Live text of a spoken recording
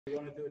You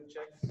want to do a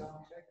check,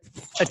 sound check?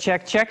 A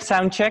check,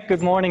 sound check.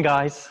 Good morning,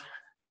 guys.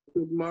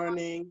 Good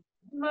morning.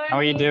 How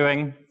are you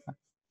doing?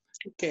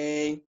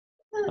 Okay.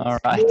 All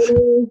right.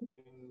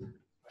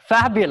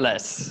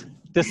 Fabulous.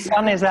 The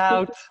sun is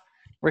out.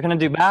 We're going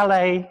to do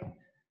ballet.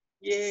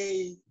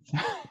 Yay.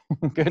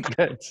 Good.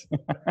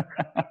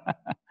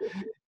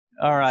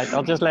 All right.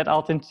 I'll just let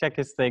Altin check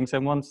his things,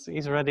 and once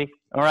he's ready.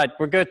 All right.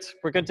 We're good.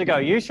 We're good to go.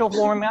 Usual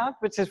format,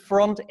 which is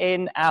front,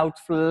 in, out,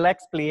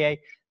 flex, plie,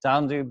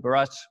 tendu,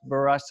 brush,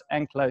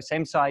 and close.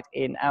 Same side,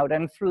 in, out,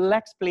 and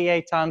flex,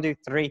 plie, tendu,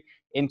 3,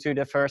 into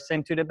the first,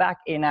 into the back,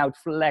 in, out,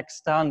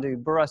 flex, tendu,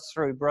 brush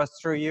through,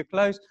 you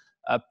close.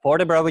 Port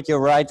de bras with your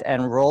right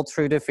and roll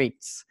through the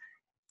feet.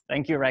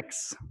 Thank you,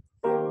 Rex.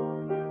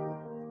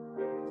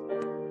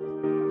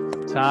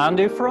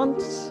 Tendu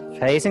front,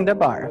 facing the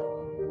bar.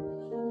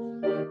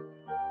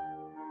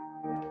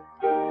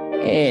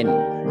 In,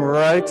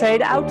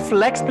 rotate out,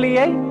 flex,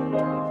 plie.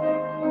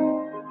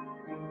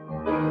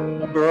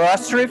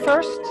 Brush through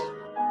first.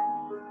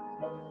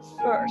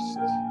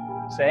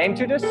 Same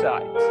to the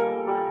side.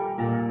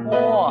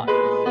 1.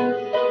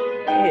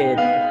 In.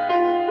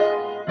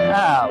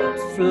 Out.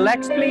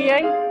 Flex,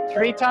 plie.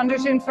 3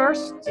 tendus in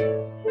first.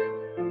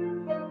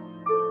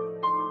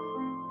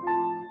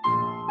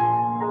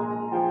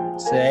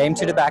 Same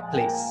to the back,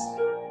 please.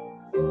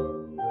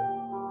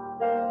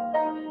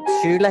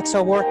 2 legs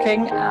are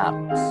working.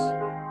 Out.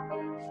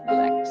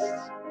 Flex.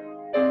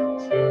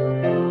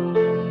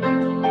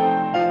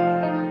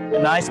 A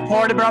nice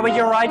port de bras with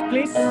your right,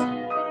 please.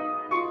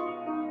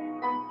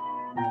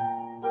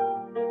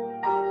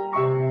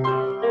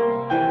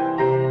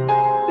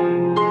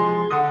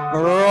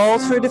 Roll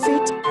through the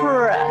feet,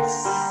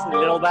 press. A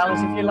little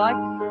balance if you like.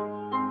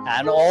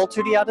 And all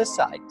to the other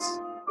side.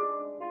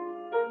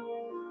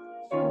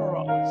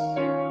 Cross.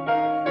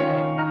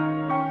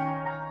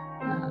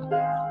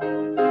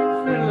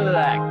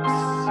 Relax.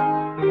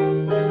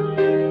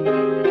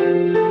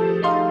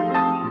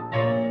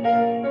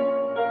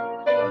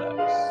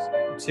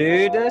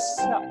 To the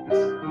side.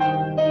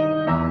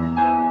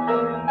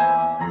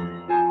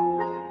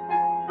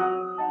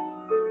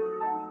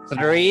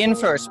 Three in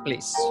first,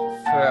 please.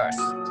 First.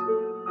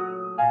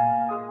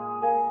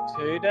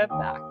 To the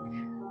back.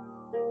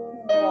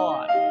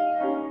 1.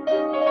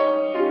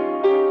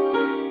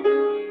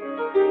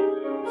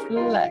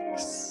 Flex.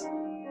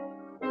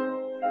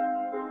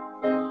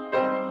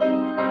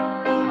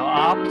 Now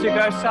up to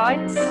go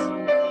sides.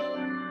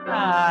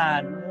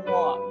 And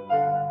 1.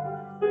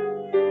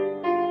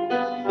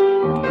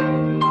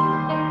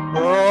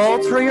 Roll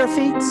through your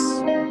feet.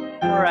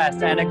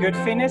 Press and a good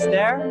finish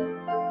there.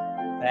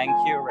 Thank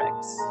you,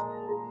 Rex.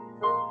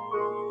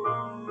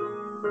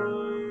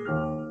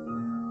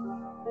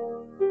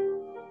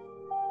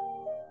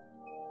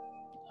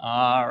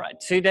 All right,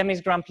 2 demi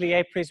grand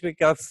plie, please. We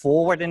go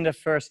forward in the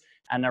first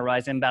and a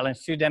rise in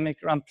balance. 2 demi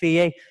grand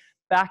plie,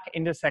 back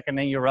in the second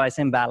and you rise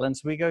in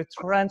balance. We go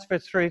transfer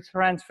through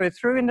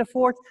in the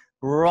fourth,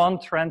 run,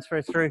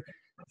 transfer through,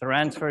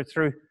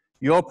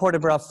 your port de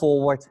bras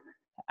forward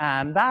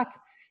and back.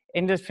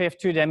 In the fifth,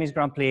 2 demi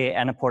grand plie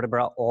and a port de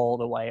bras all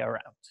the way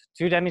around.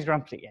 2 demi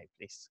grand plie,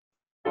 please.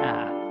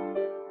 Grand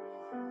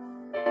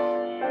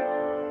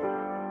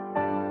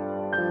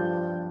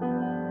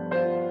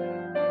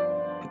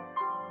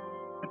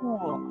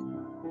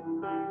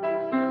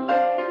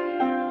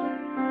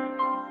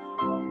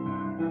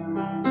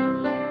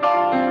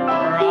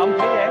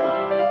plie.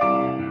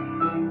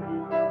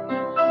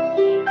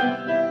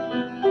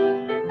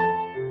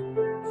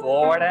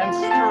 Forward and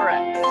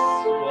stretch.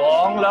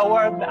 Long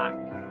lower back.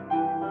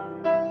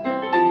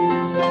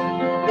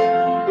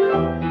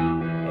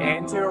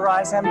 Into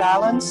rise and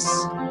balance.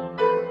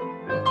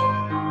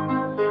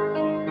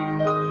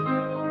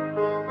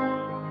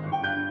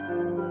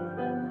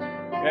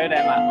 Good,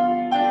 Emma.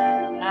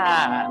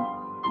 And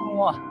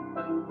 1.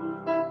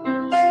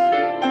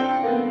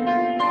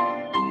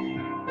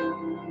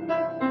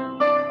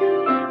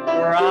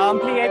 Grand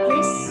plie,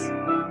 please.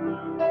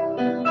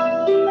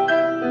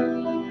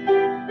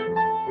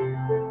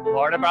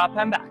 Port de bras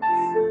and back.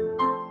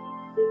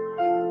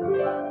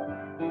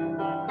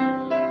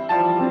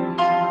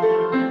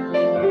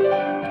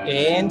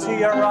 Into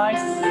your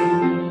rise.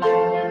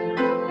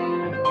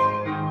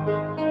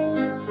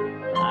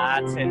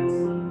 That's it.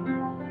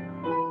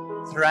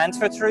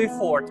 Transfer through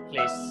fourth,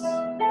 please.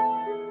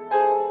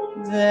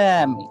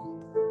 Demi.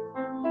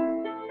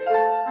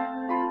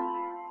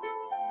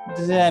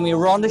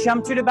 Run the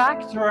jump to the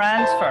back.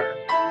 Transfer.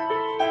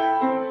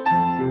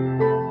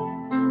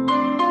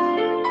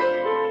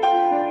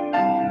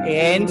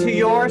 Into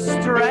your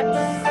stretch.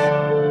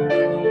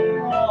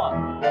 1.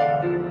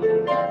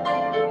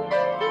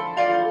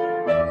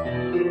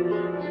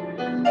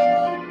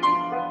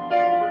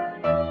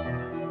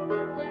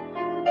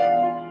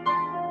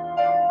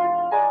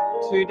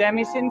 2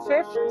 demis in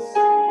fifth.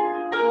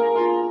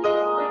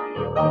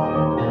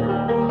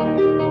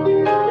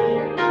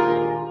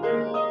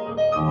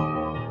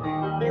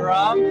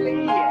 Grand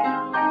plie.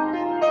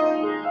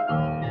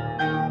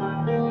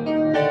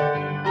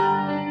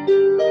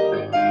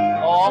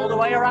 All the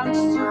way around,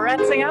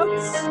 stretching out.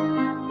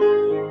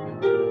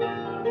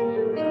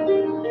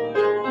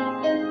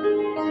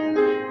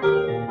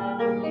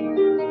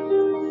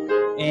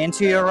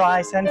 Into your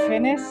rise and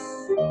finish.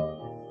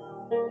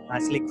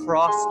 Nicely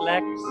crossed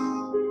legs.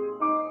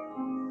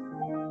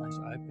 Nice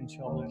open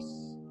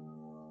shoulders.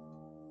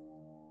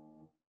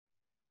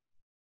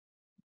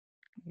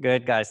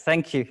 Good, guys.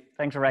 Thank you.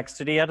 Thanks, Rex.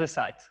 To the other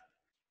side.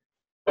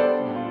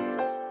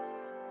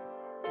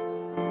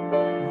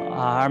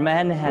 Arm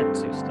and head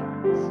to start.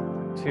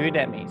 2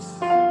 demis.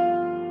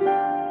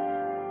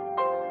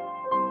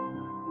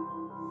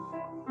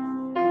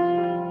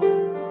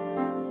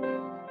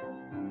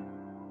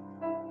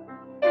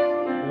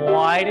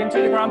 Wide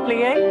into the grand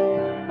plie.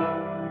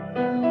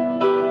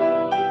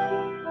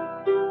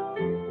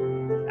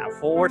 Now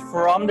forward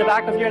from the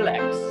back of your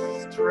legs.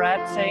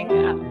 Stretching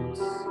out.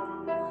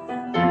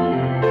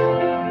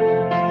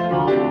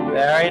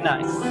 Very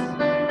nice.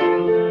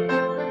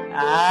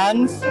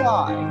 And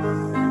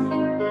 5.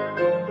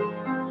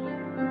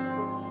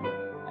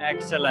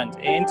 Excellent.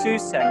 Into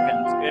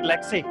seconds. Good,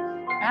 Lexi.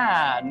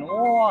 And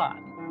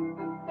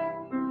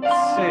 1, 2.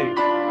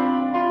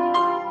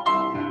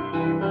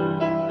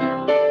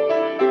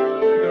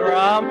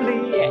 Grand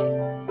plie.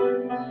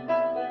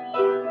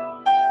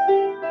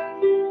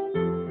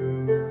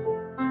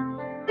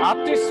 Up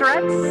to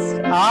stretch.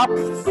 Up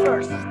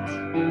first.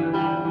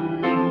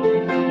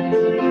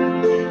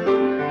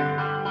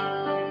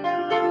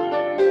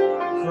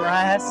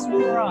 Press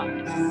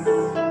rise.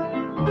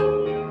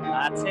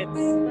 That's it.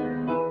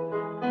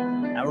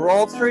 Now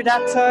roll through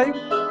that toe.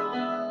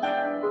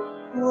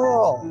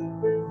 Roll.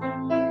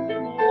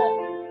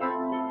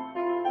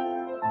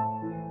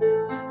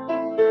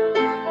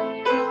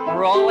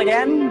 Roll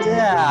again,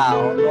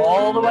 down,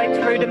 all the way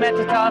through the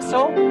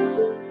metatarsal. 1.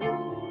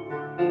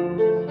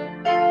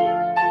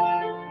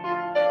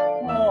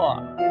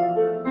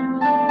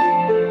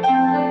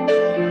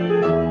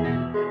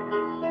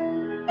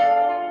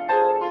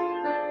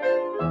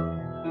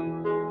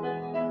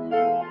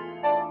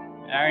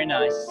 Very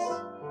nice.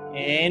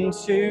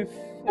 Into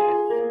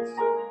 5th.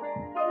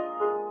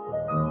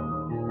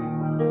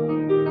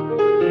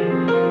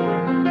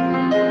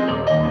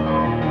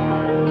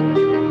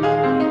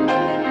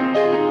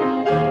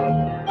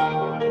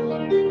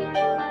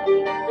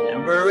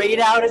 And breathe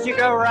out as you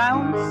go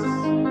around.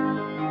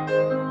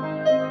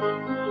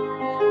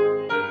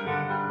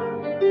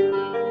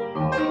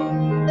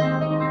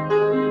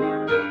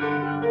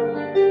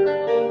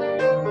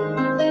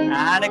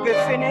 And a good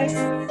finish.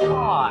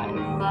 5.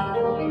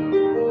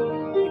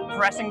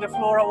 Pressing the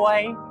floor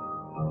away.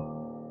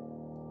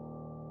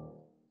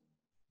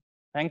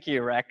 Thank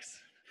you,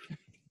 Rex.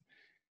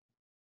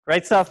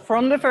 Great stuff.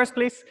 From the first,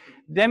 please.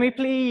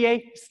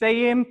 Demi-plie,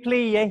 stay in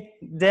plie,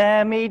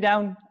 demi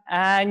down,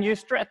 and you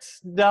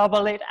stretch.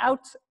 Double it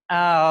out,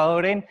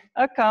 out in,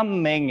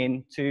 coming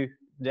into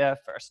the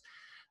first.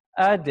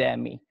 A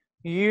demi.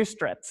 You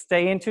stretch,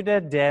 stay into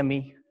the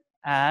demi,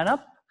 and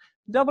up.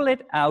 Double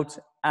it out,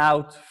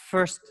 out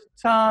first.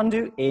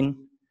 Tendu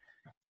in.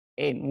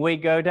 In we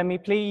go,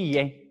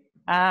 demi-plie,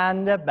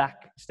 and the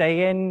back.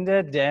 Stay in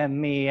the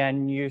demi,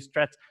 and you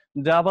stretch.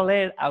 Double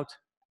it out,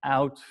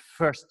 out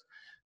first.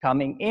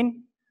 Coming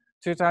in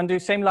to tendu.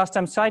 Same last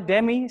time side,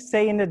 demi.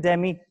 Stay in the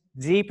demi,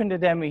 deep in the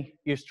demi.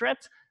 You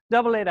stretch.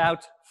 Double it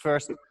out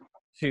first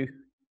to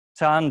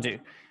tendu.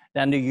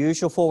 Then the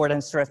usual forward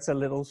and stretch a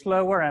little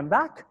slower and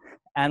back,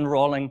 and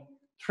rolling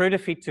through the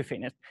feet to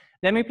finish.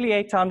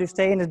 Demi-plie, tendu.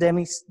 Stay in the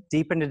demi,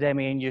 deep in the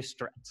demi, and you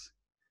stretch.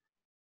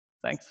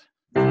 Thanks.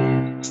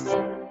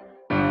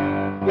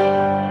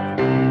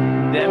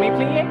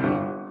 Demi-plie,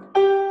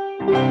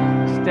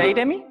 stay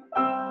demi,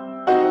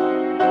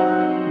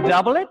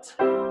 double it,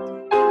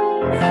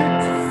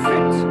 foot,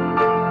 foot,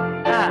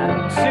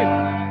 and 2,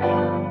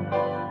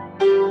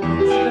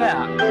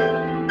 down,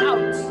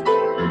 out,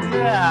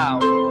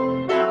 down,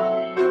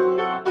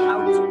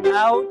 out,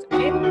 out,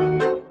 in,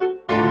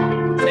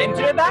 same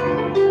to the back.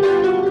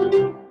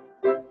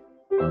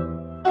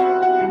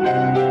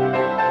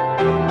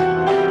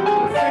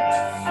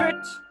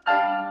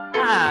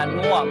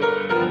 And 1,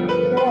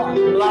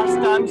 last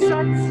time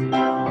shot.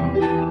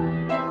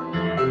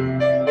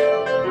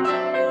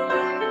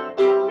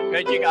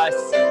 Good, you guys.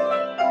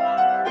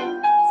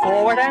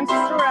 Forward and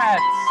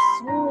stretch.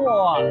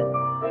 1.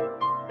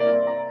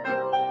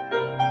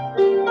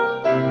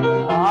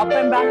 Up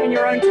and back in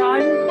your own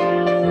time.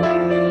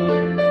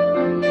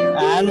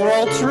 And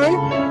roll through.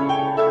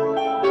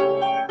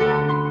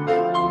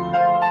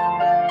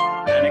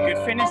 And a good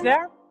finish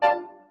there.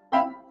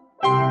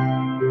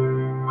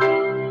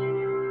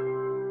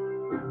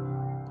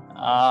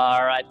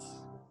 All right.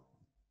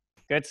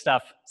 Good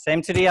stuff.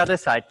 Same to the other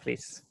side,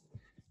 please.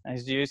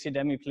 Nice juicy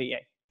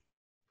demi-plie.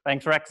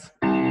 Thanks, Rex.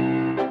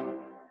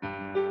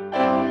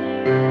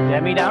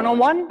 Demi down on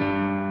 1.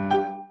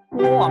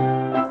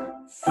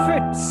 1.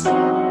 Foot.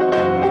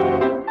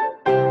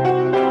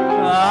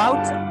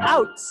 Out,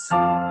 out.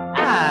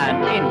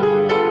 And in.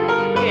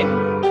 In.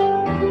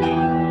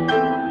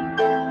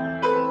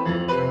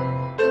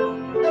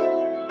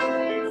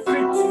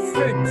 Foot,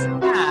 foot.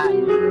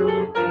 And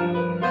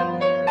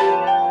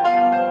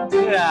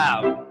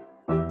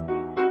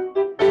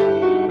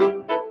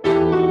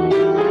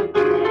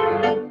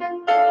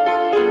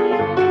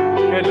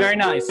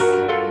nice.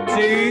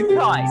 2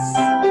 thighs.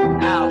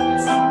 Out.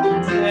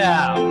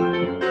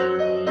 Down.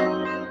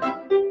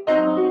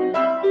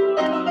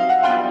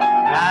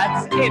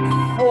 That's it.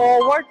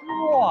 Forward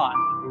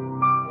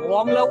 1.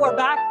 Long lower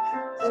back.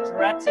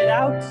 Stretch it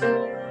out.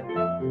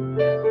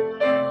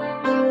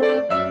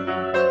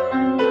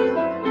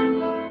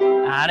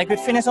 And a good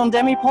finish on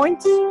demi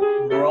point.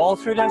 Roll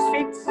through those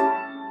feet.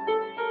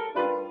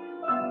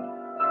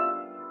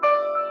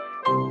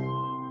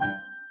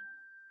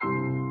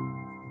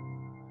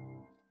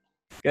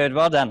 Good,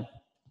 well done.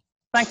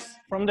 Thanks.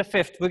 From the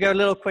 5th, we go a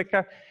little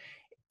quicker.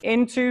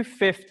 Into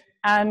 5th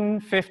and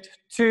 5th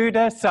to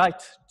the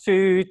side.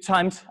 2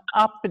 times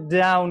up,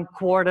 down,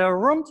 quarter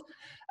round.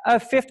 A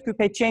 5th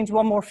coupe change,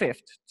 1 more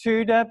 5th.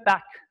 To the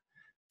back,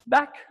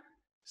 back,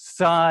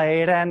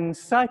 side and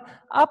side.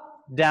 Up,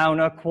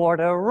 down, a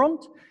quarter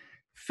round.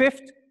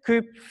 5th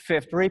coupe,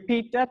 5th,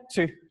 repeat that.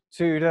 2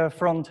 to the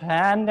front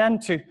hand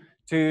and 2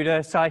 to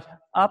the side.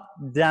 Up,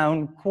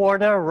 down,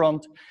 quarter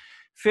round.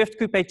 5th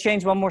coupe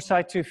change, 1 more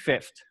side to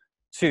 5th.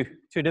 2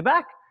 to the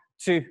back,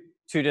 2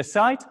 to the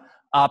side,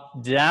 up,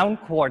 down,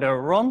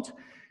 quarter round.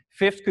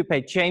 5th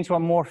coupe change,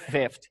 1 more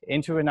 5th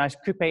into a nice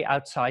coupe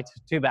outside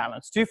to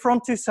balance. 2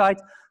 front, 2 side,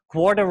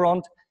 quarter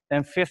round,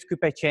 then 5th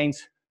coupe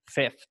change,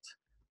 5th.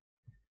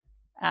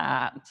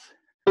 And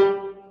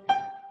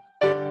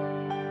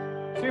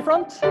 2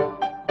 front, 2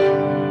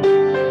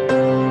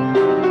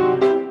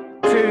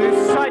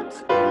 side.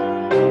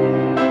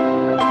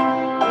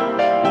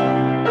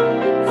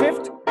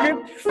 5th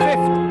coupe,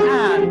 5th,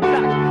 and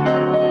back,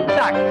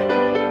 back.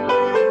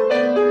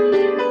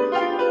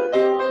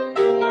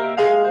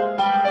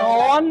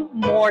 1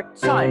 more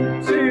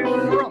time, 2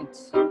 front.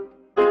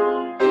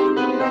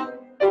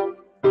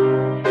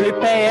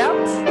 Coupe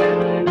out.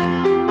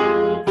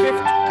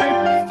 5th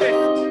coupe,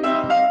 5th.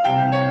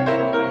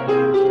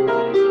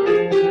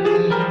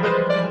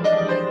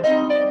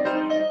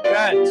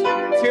 Good.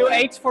 2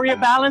 8s for your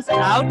balance,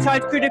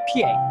 outside coup de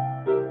pied.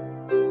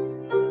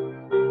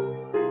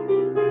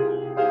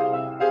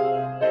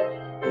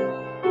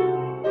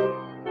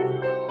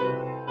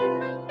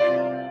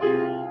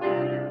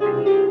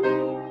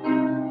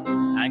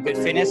 Good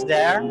finish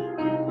there.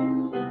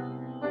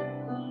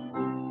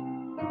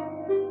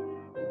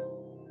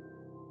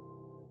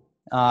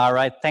 All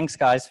right, thanks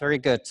guys, very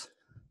good.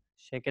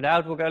 Shake it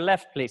out, we'll go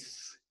left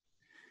please.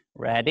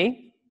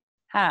 Ready,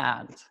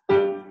 hand.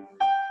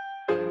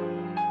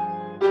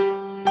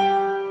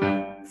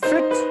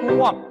 Foot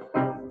 1.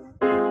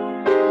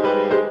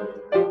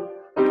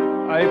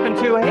 Open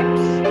 2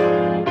 hips.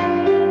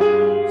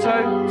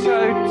 Toe,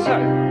 toe,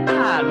 toe,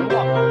 and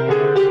 1.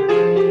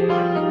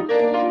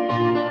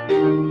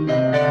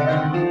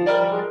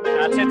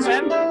 That's it,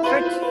 Sam.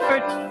 Foot,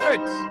 foot,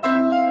 foot.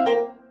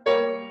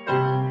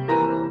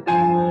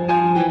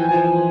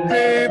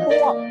 Coupe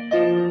 1.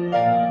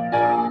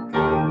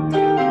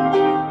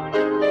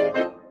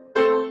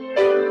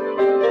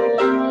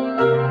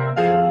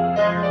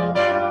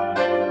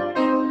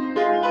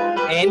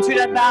 Into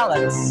that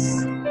balance.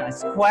 Nice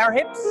square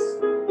hips.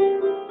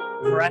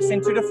 Press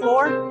into the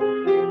floor.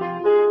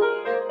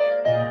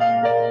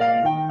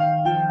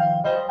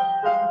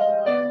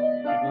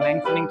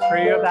 Lengthening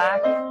through your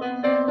back.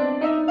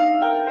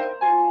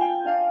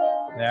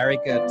 Very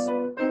good.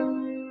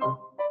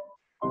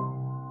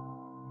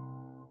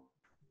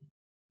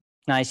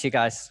 Nice, you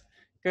guys.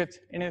 Good.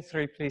 In a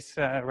 3, please,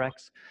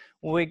 Rex.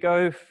 We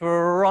go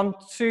front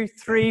 2,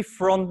 3,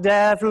 front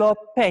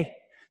développé,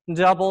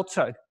 double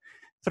toe.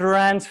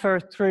 Transfer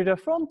through the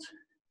front,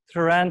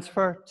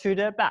 transfer to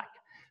the back.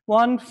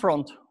 1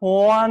 front,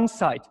 1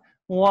 side,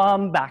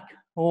 1 back,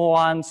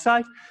 1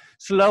 side.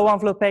 Slow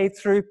enveloppé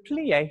through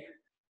plié,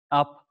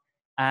 up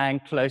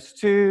and close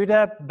to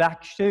the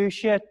back, to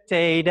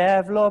jeté,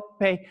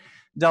 développé.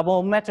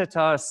 Double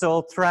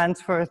metatarsal,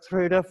 transfer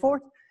through the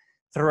 4th.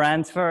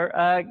 Transfer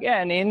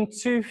again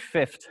into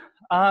 5th.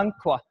 En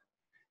croix.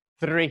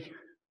 3,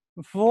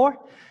 4,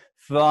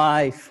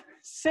 5,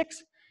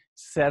 6,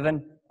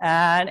 7,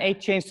 and 8.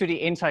 Change to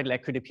the inside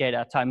leg coup de pied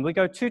that time. We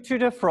go 2 to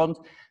the front.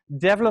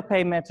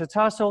 Développé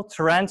metatarsal,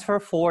 transfer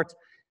forward,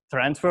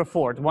 transfer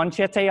forward. 1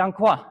 jeté en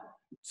croix.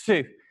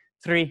 2,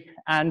 3,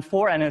 and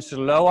 4, and a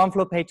slow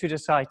enveloppe to the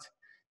side.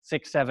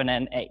 6, 7,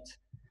 and 8.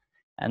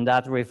 And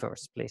that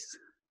reverse, please.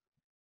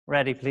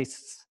 Ready,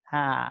 please.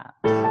 Hand.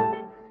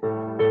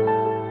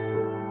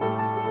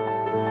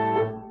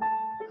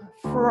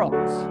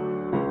 Front.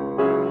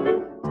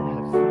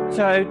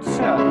 Toe,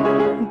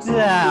 toe.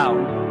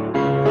 Down.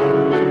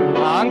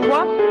 En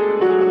croix.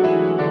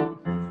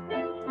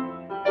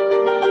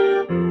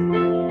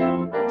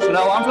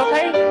 Slow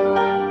enveloppe.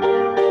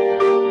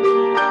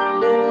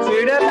 To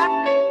the back.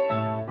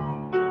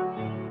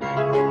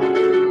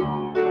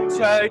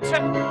 Toe,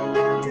 toe,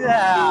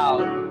 down.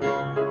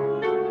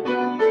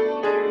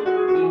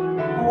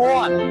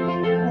 1,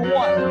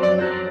 1.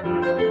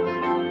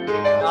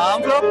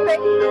 Enveloppe.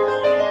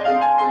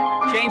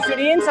 Change to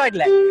the inside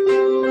leg.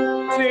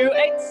 2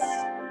 8s.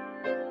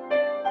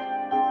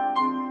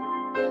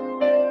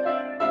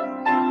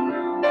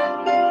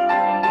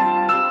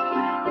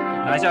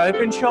 Nice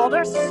open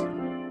shoulders.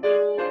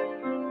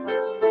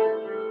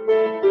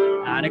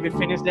 And a good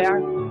finish there.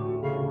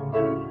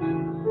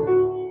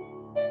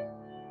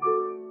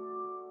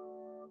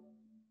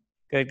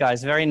 Good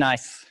guys, very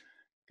nice.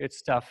 Good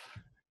stuff.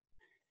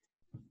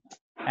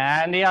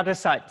 And the other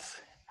side.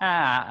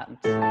 And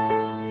 2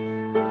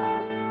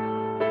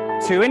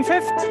 in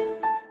 5th.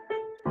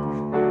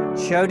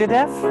 Show the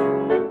depth.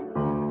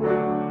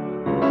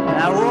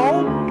 Now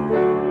roll.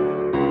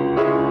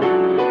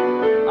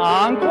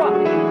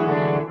 Encore.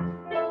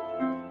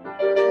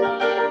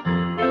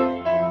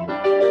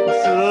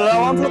 Slow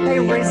on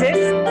flip, resist.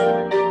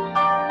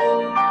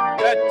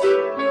 Good.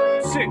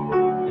 2.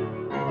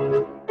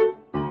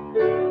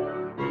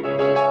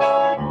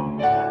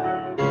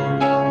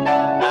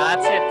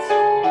 That's it.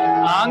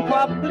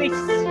 Encore,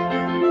 please.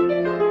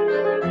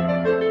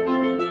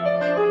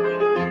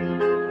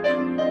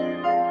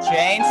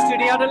 Change to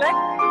the other leg.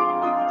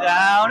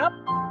 Down, up.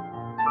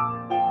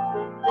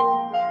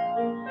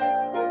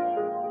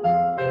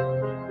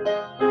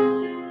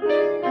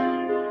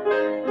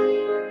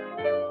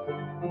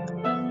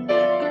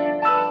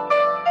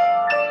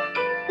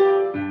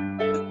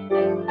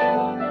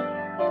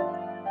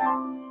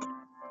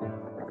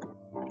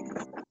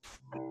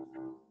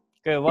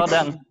 Good, well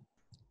done.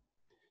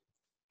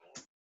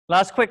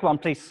 Last quick one,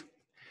 please.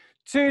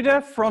 To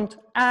the front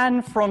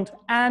and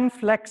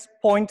flex,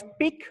 point,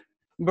 peak,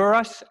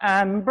 brush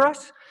and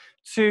brush.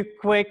 2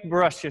 quick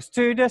brushes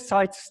to the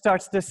side,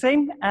 starts the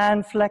same,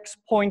 and flex,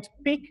 point,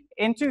 peak,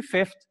 into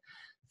 5th,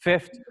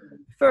 5th,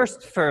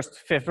 1st,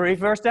 1st, 5th,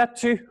 reverse that,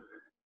 2,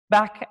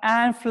 back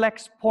and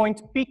flex,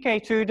 point,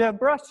 piqué to the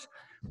brush,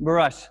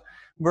 brush,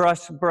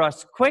 brush,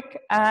 brush, quick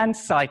and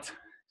side,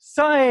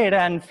 side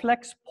and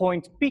flex,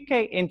 point,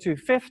 piqué into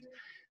 5th,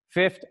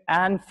 5th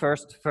and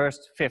 1st, 1st,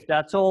 5th.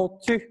 That's all.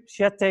 2,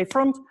 jeté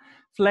front,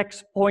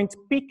 flex, point,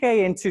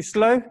 piqué into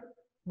slow,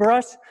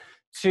 brush,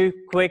 2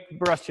 quick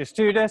brushes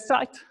to the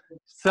side,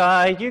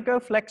 side you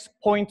go, flex,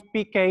 point,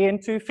 piqué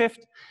into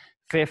 5th,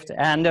 5th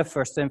and the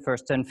 1st and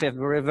 1st and 5th,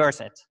 reverse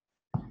it.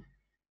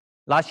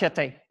 Last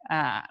jeté,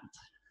 and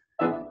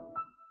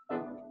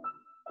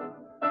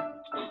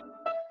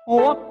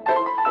 1,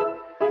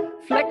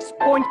 flex,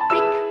 point,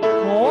 peak,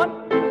 1,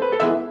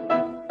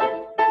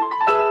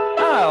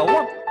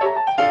 1,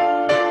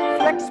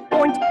 flex,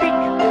 point, peak,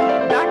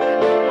 back,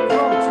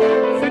 front,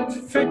 foot,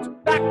 foot,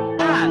 back,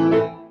 and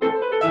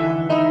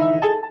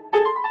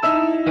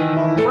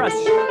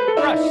brush,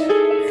 brush,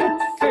 foot,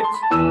 foot.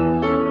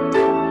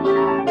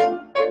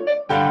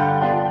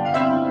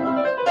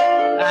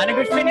 And a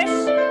good finish,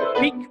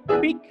 peak,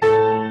 peak.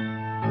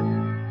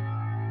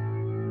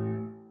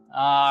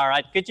 All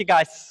right, good you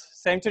guys.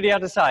 Same to the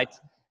other side.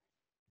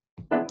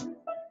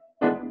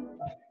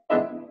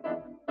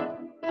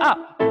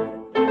 Up.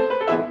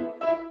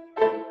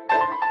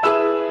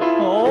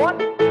 1.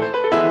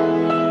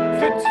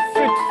 Foot,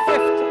 foot,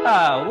 5th.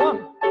 1.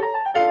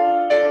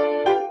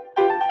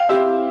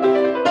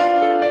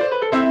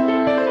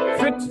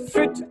 Foot,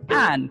 foot,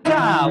 and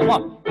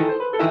 1.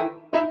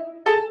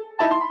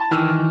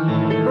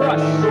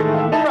 Brush,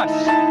 brush.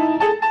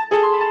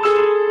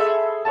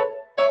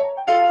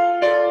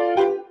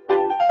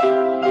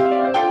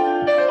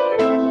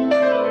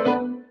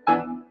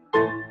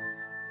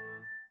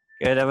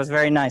 Good, that was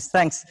very nice,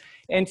 thanks.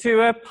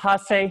 Into a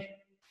passe,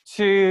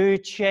 2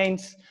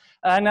 chains,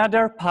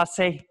 another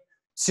passe,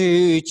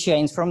 2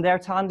 chains. From there,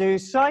 tendu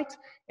side,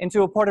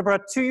 into a port de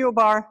bras to your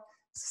bar,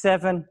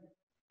 7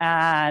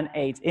 and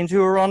 8.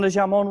 Into a rond de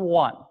jambe,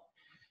 1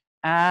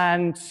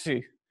 and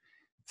 2.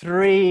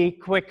 3,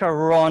 quicker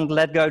rond,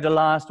 let go the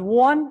last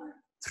 1.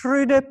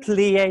 Through the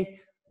plie,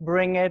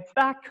 bring it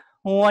back.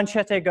 1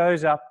 jeté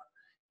goes up,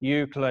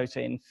 you close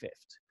in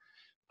 5th.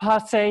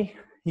 Passe,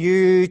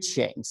 you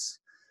chains.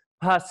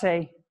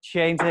 Passe,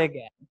 chains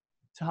again.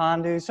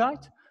 Tendu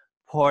side,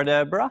 port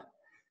de bras,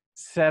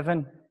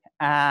 7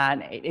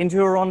 and 8.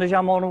 Into a rond de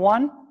jambe,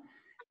 1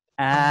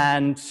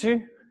 and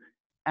 2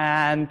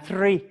 and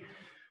 3.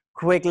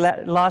 Quick,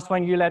 last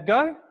one you let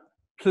go.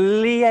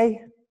 Plie,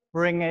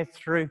 bring it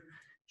through,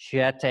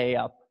 jeté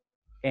up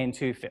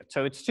into 5th.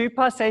 So it's 2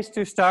 passes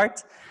to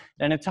start,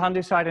 then a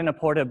tendu side and a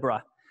port de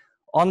bras.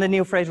 On the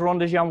new phrase, rond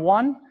de jambe,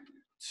 1,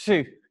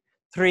 2,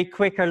 3,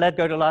 quicker, let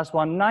go the last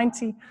one,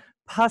 90.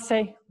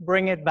 Passe,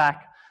 bring it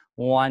back,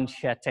 1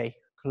 jeté,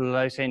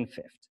 close in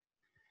 5th.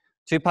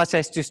 2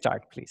 passes to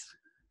start, please.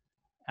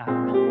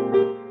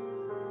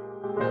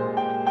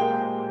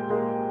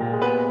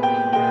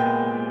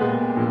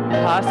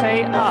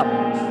 Passe up.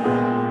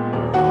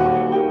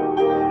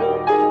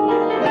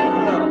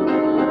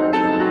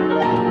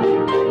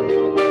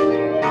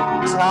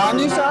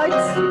 Tendu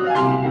sides.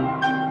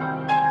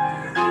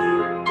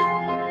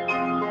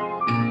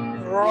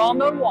 Rond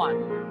de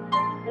 1.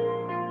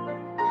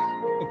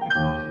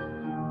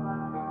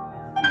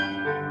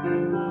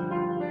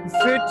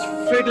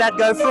 Foot, let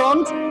go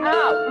front,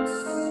 out.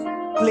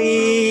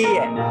 Plie,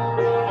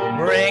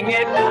 bring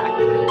it back.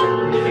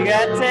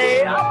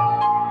 Jeté up.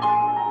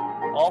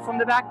 All from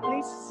the back,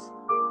 please.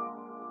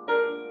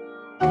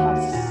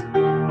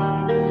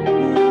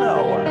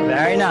 Lower,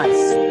 very Very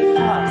nice.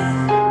 Up,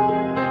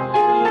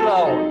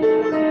 low,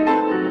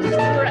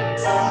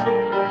 stretch.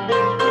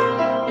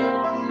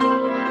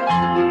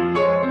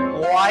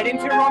 Wide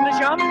into on the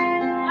jump,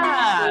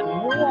 and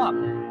one.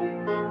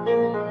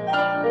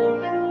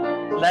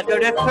 Let go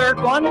the third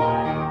one.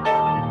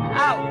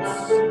 Out.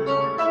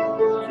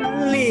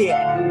 Clear.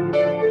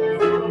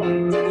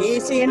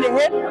 Easy in the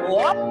hip.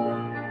 Up.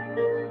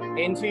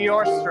 Into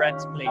your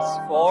stretch, please.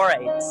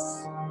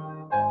 4/8.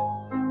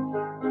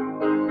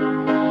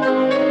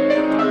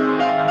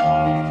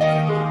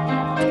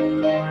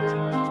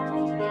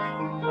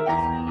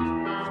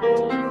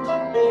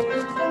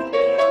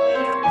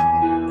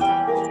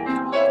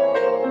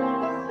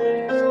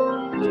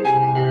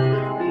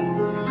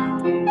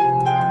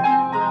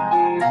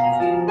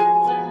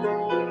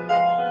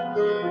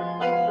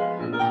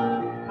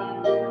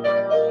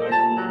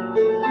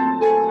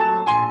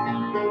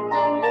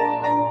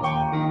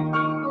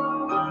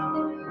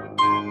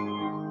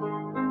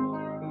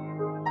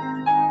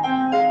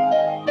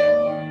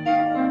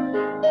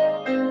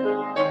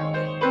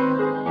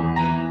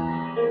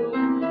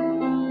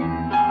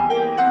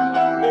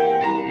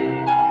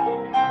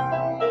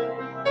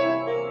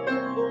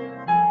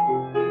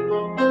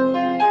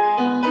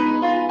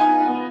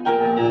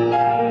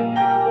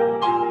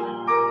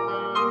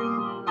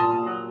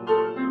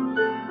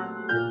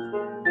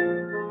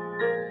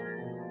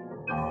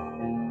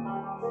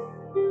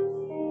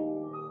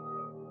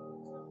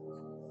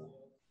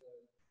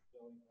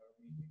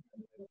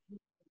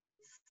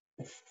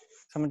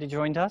 Somebody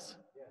joined us?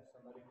 Yeah,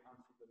 somebody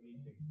canceled the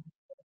meeting.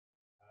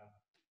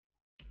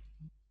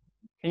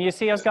 Can you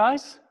see us,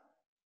 guys?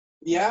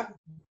 Yeah.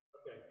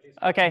 Okay, please.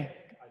 Okay,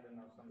 I don't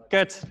know, somebody.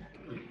 good.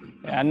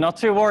 Yeah, not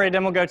too worried,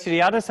 then we'll go to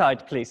the other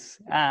side,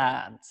 please.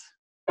 And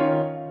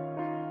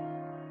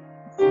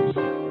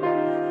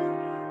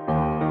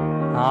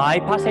high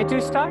passe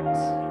to start.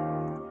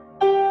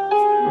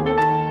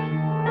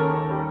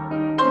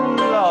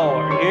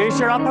 Lower, use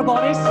your upper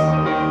bodies.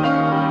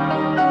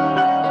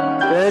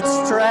 Good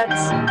stretch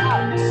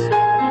out.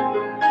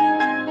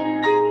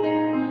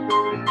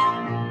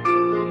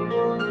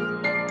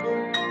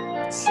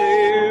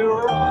 Two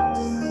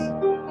rocks.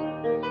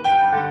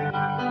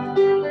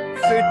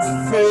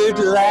 Foot,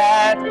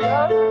 let go.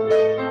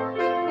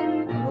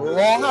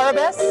 Long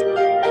arabesque.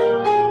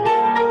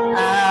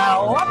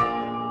 Up.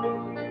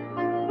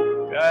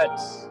 Good.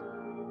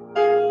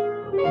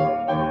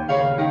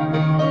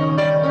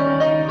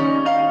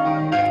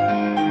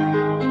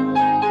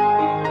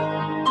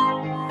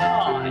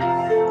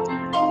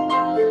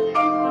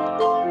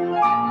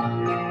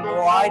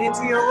 Right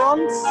into your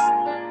runs.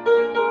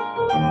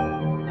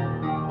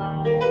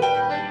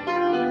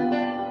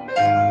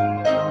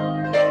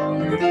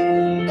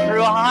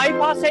 Through a high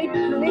passe,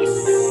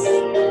 please.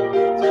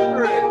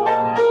 Through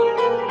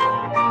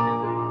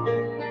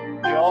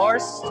your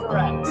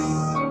stretch.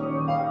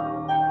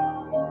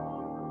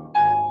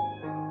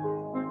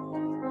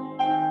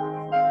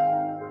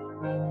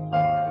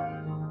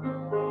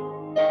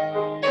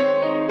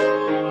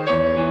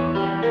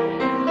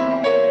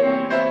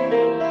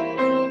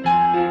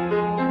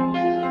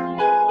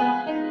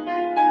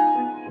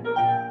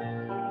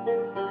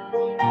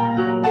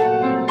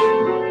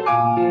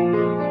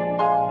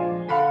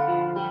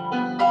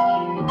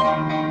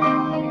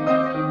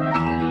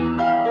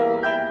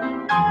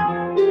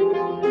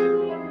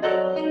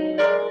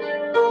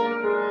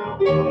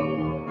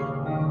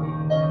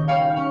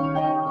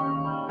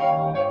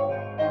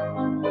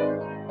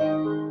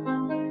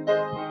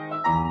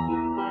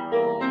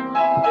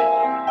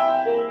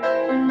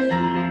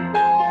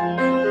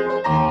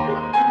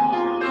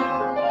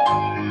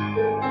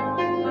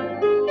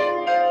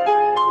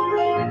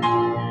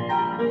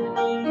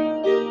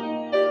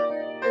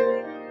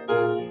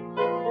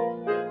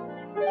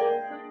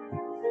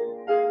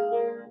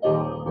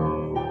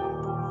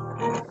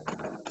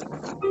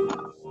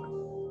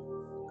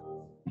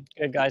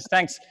 Good, guys,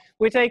 thanks.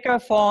 We take our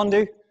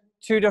fondue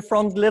to the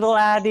front, little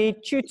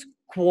attitude,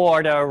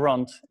 quarter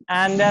round.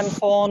 And then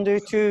fondue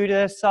to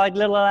the side,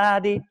 little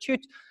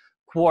attitude,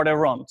 quarter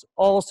round.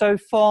 Also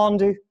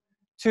fondue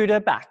to the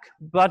back,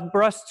 but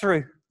brush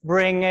through.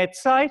 Bring it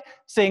side,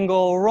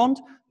 single round,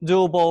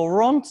 double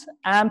round,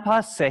 and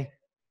passe.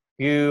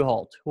 You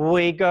hold.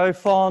 We go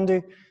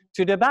fondue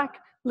to the back,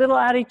 little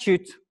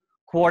attitude,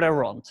 quarter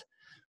round.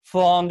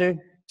 Fondue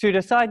to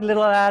the side,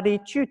 little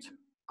attitude,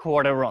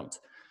 quarter round.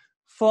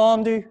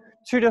 Fondue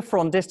to the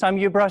front. This time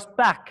you brush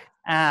back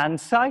and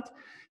side.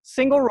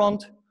 Single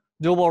round,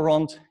 double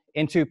round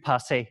into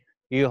passe.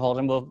 You hold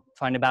and we'll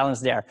find a balance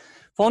there.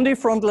 Fondue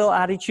front, little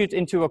attitude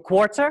into a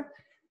quarter.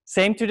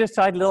 Same to the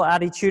side, little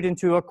attitude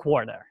into a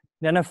quarter.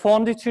 Then a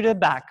fondue to the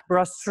back.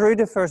 Brush through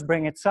the first,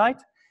 bring it side.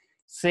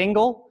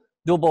 Single,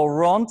 double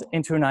round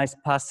into a nice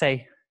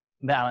passe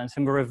balance.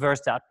 And we'll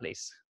reverse that,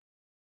 please.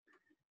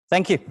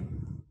 Thank you.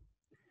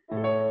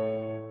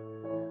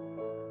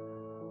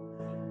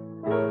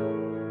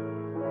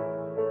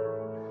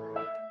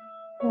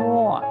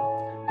 One.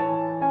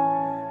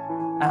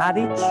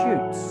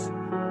 Attitudes.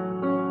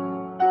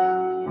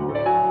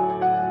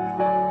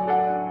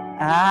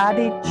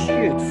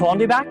 attitude. From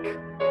the back.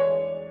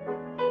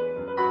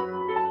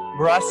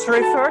 Brush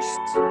through first.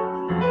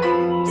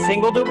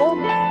 Single, double.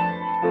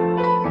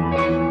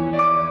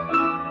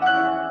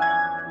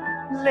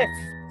 Lift.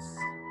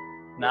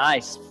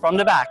 Nice. From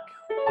the back.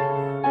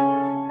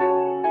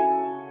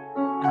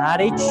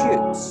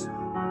 Attitude.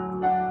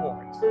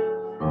 Forward.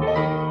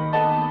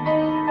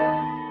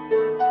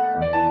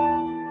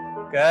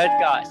 Good,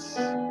 guys.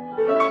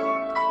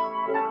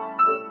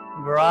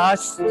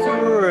 Brush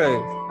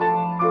through.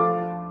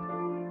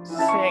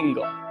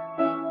 Single.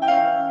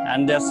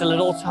 And there's a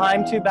little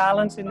time to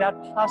balance in that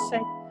passe.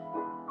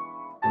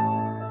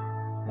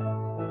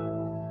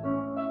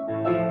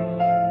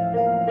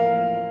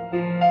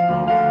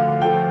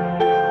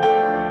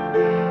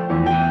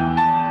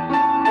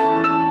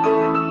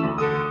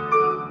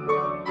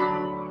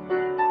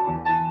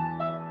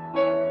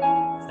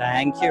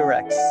 Thank you,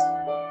 Rex.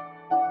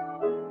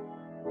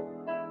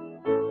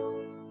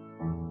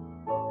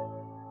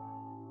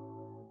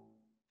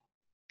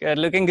 Good,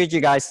 looking good,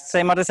 you guys.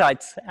 Same other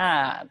side.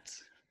 And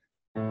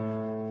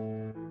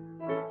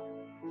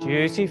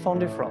juicy from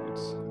the front.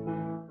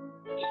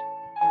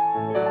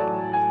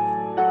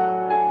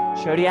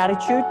 Show the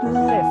attitude,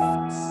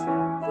 lift.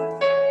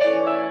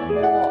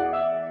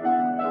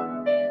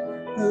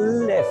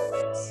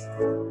 Lift.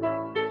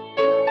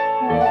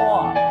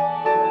 One.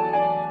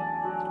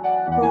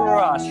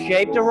 Brush,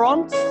 shape the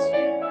runs.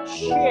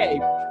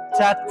 Shape,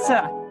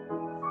 ta-ta.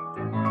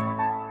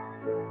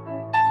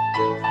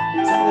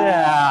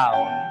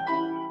 Down.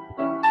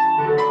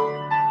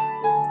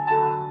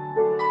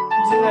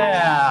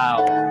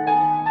 Down.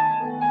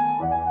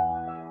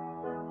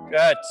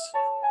 Good.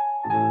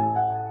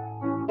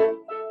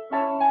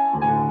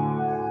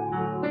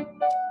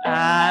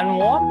 And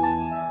one.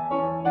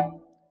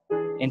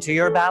 Into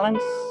your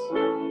balance.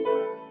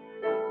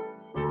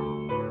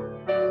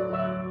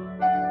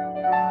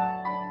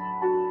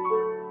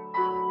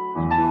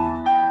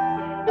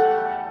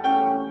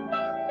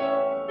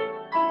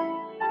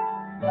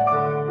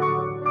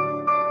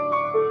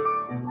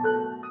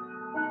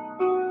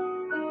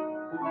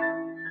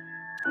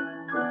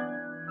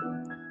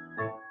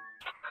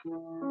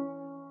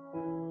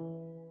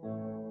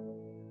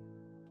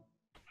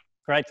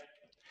 Great.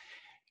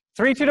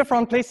 3 to the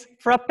front, please.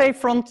 Frappe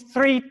front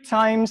 3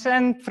 times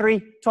and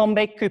 3.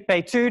 Tombe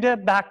coupe to the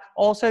back.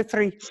 Also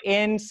 3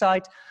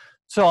 inside.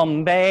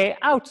 Tombe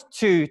out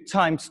 2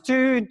 times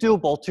 2.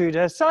 Double to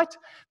the side.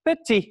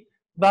 Petit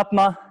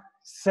battement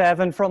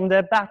 7 from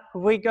the back.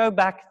 We go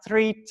back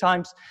 3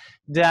 times.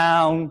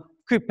 Down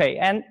coupe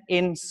and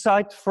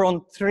inside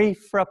front 3.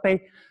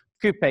 Frappe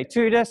coupe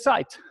to the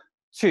side.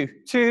 2,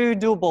 2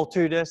 double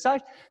to the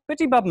side.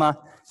 Petit battement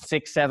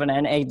 6, 7,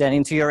 and 8. Then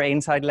into your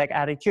inside leg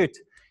attitude.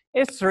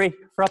 It's 3,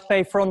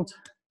 frappe front,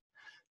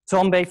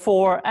 tombe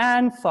 4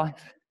 and 5,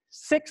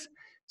 6,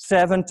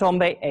 7,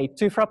 tombe 8,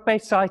 2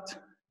 frappe side,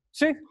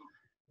 2,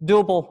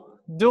 double,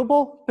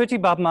 double, petit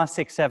battement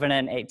 6, 7,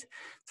 and 8,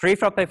 3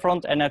 frappe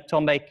front and a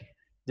tombe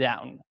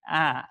down.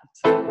 And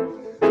foot,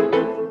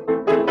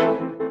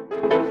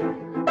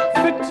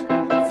 foot,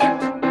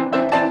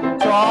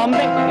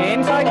 tombe,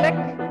 inside leg,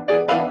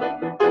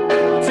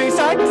 2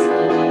 sides,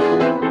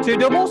 2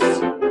 doubles,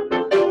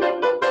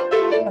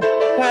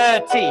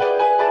 petit.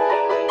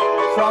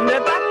 From the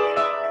back,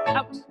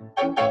 out.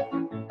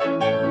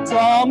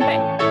 Tombe.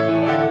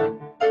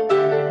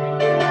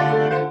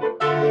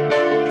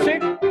 2.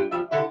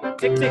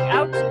 Tick, tick,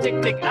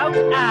 out,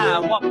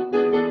 and 1.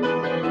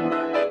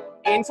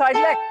 Inside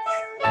leg.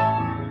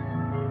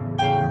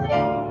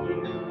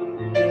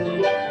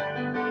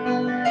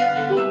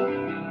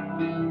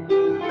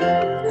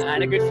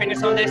 And a good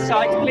finish on this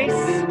side,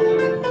 please.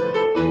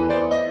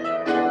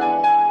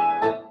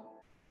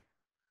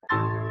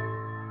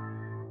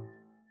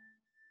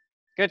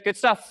 Good, good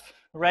stuff.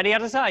 Ready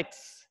other side.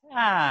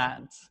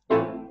 And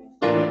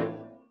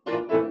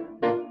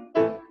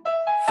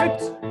foot.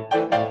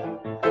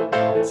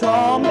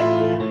 Tombe.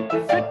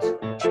 Foot.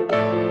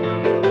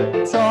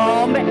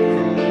 Tombe.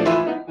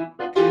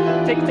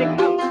 Tick, tick,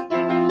 out.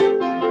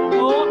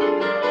 Foot.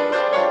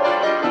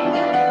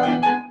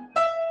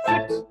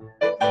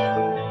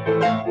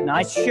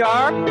 Nice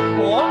sharp.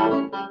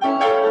 1.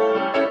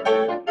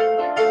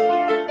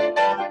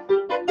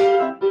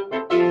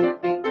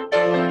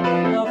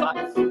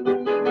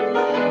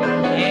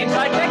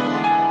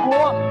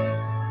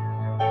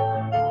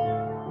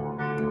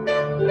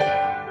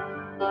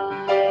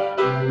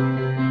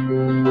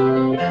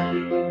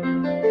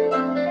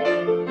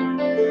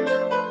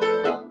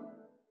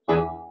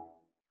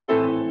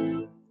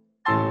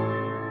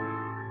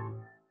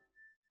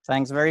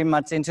 Thanks very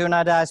much. Into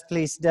another dash,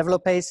 please.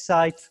 Développé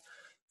side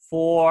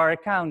 4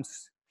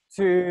 counts.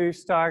 2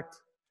 start,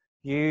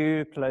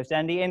 you close.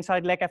 And the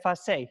inside leg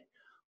effacé.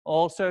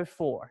 Also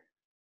 4,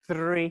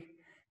 3,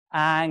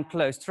 and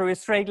close. Through a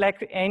straight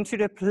leg into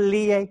the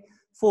plie.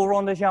 4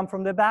 on the jump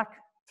from the back.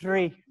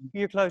 3,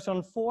 you close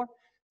on 4.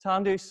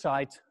 Tendu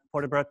side,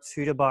 port de bras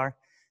to the bar.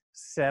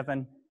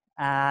 7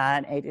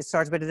 and 8. It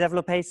starts with the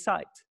développé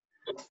side.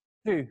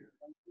 2,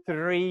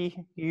 3,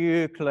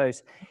 you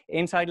close.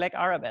 Inside leg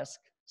arabesque,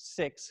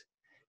 6,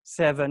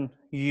 7,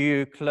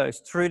 you close.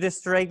 Through the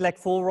straight leg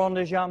full rond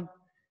de jambe.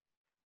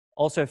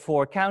 Also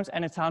 4 counts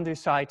and a tendu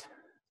side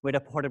with a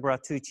port de bras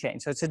 2 chain.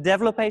 So it's a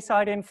développé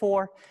side in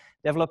 4,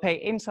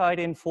 développé inside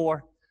in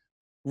 4,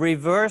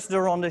 reverse the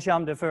rond de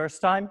jambe the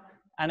first time,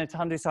 and a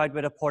tendu side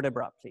with a port de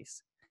bras,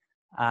 please.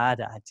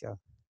 Adagio.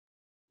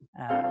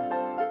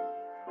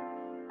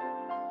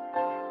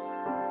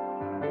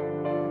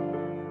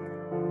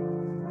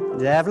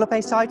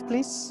 Développé side,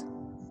 please.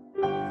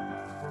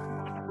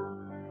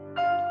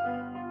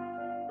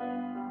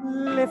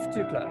 Lift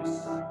to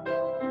close.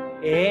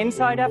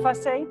 Inside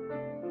FSA.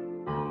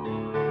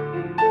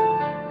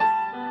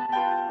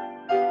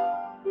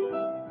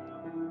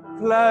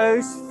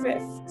 Close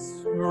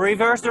 5th.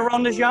 Reverse the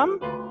rond de jambe.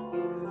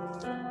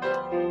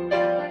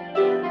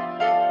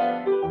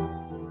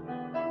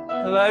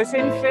 Close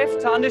in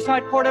 5th.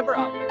 Underside port de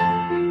bras.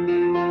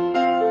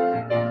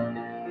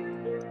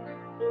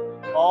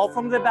 All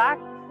from the back.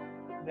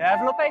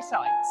 Développé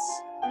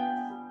sides.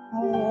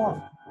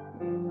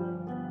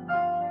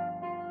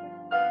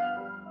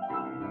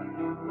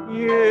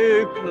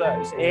 You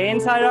close.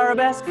 Inside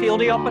arabesque. Feel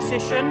the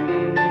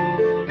opposition.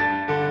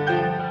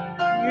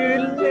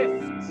 You lift.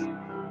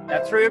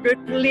 That's through a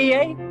good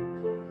plie.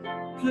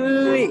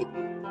 Plie.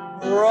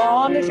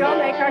 Rond de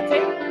jambe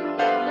écarté.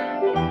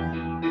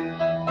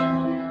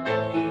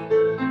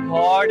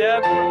 Port de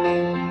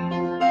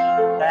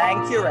bras.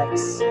 Thank you,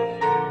 Rex.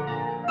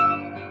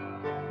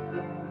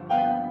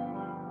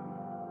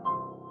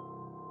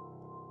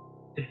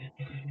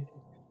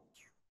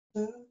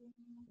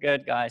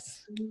 Good,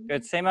 guys.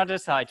 Good. Same other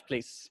side,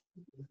 please.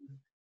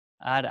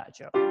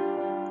 Adagio.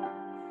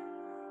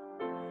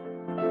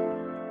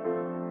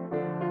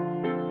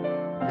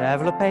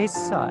 Développé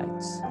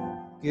sides.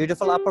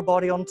 Beautiful upper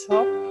body on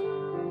top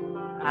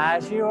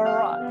as you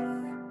arrive.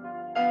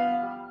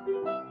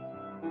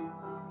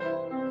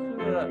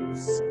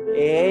 Close.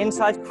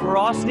 Inside,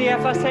 cross the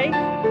FSA.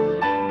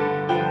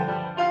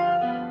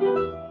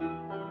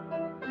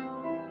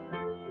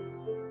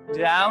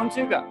 Down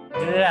to go.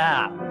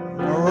 Down.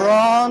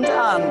 Round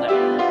under.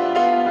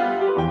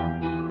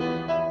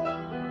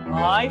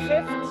 High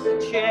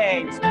 5th.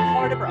 Chains.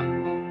 Port de bras.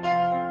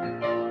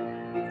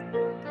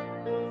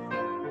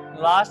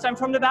 Last time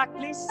from the back,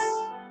 please.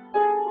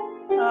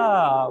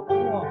 One.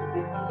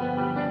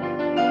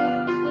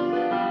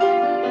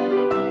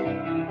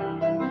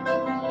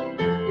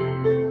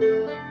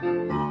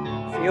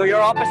 Feel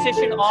your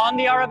opposition on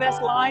the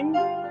arabesque line.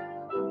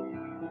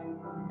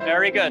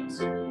 Very good.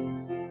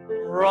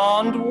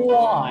 Round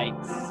wide.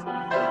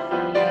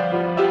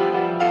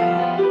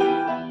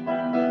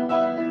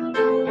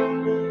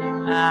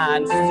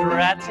 And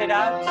stretch it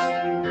out.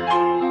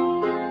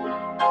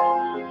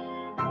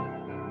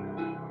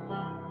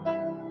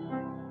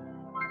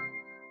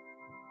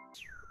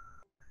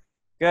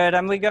 Good,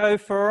 and we go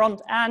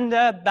front and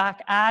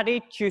back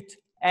attitude.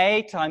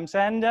 8 times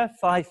and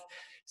 5,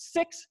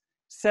 6,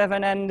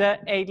 7 and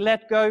 8.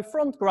 Let go.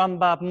 Front grand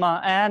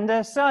babma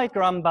and side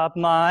grand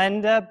babma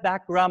and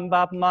back grand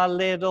babma.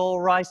 Little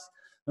rise.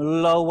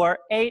 Lower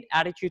 8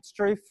 attitudes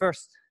through.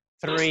 First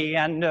 3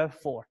 and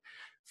 4,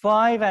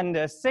 5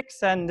 and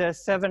 6 and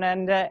 7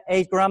 and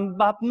 8. Grand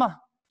babma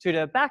to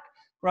the back.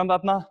 Grand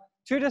babma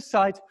to the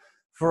side.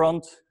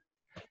 Front.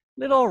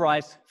 Little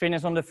rise.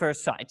 Finish on the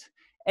first side.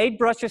 8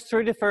 brushes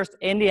through the first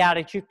in the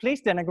attitude,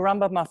 please. Then a grand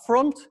babma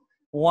front,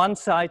 1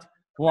 side,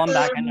 1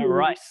 back, and a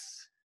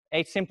rise.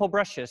 8 simple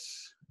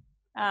brushes.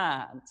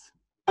 And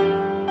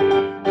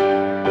front,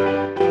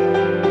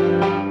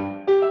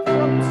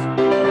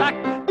 back.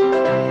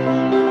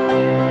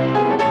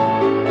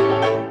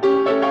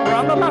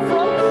 Grand babma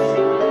front,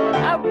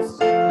 out,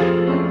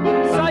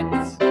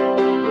 sides,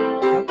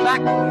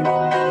 back,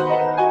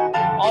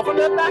 off of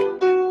the back,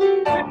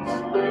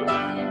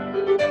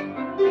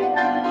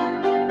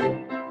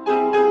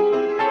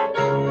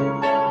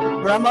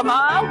 grand babma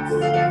out,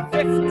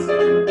 5th,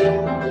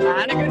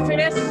 and a good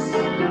finish.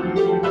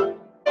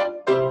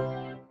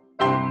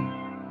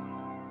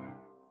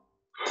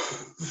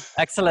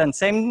 Excellent,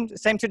 same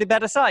to the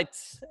better side,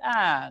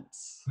 and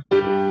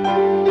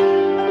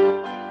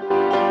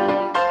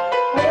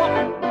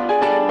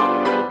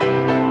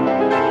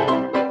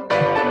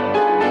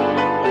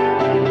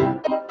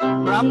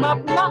grand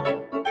babma.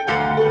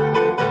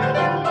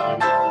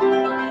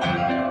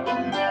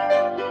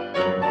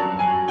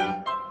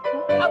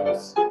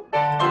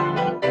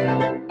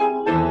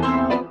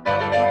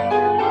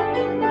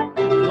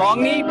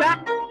 Long knee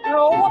back,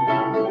 roll up.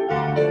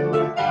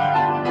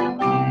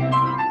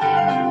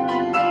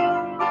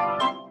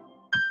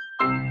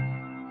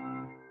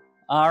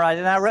 All right,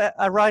 and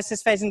our rise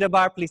is facing the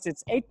bar, please.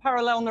 It's 8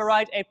 parallel on the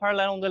right, 8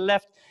 parallel on the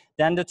left,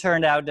 then the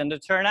turn out, then the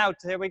turn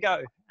out. Here we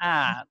go.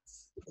 And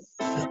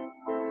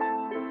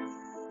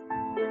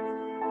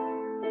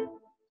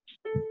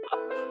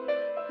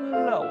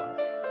lower,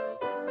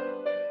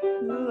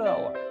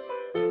 lower.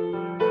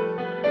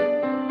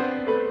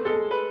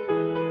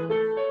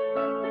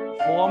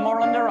 4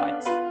 more on the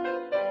right.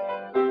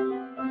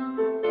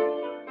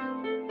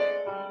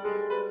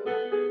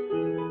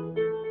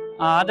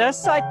 Other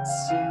sides.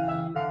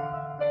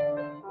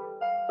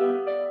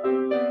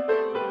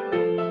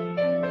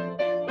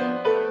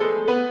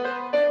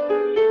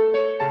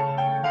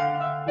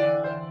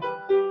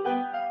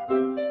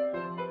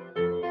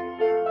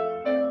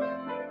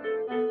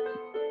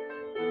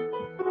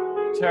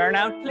 Turn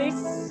out,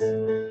 please.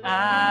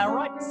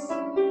 Right.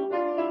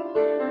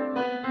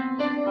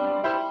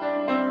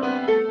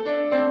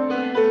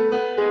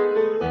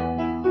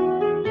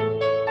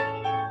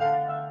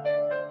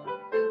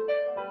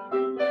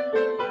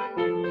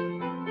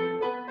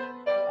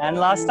 And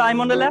last time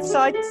on the left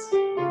side.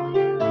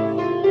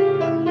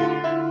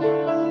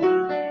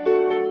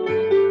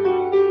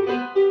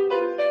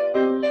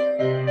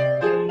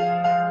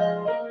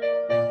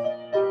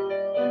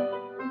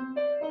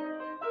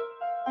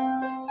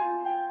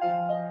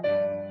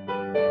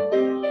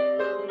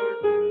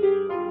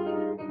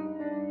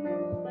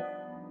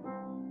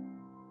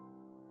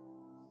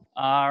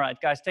 All right,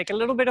 guys, take a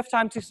little bit of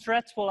time to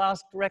stretch. We'll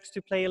ask Rex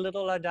to play a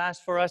little audace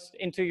for us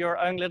into your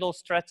own little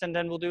stretch, and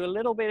then we'll do a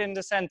little bit in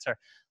the center.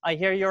 I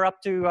hear you're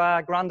up to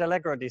Grand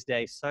Allegro these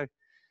days, so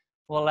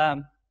we'll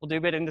do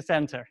a bit in the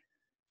center.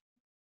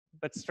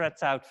 But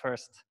stretch out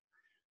first.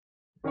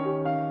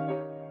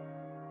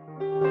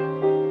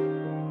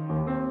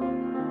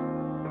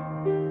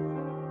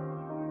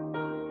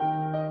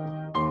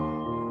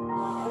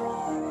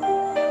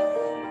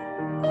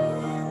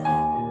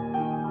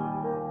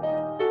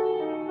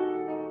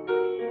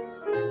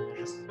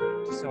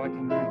 So I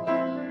can move.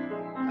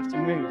 I have to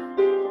move.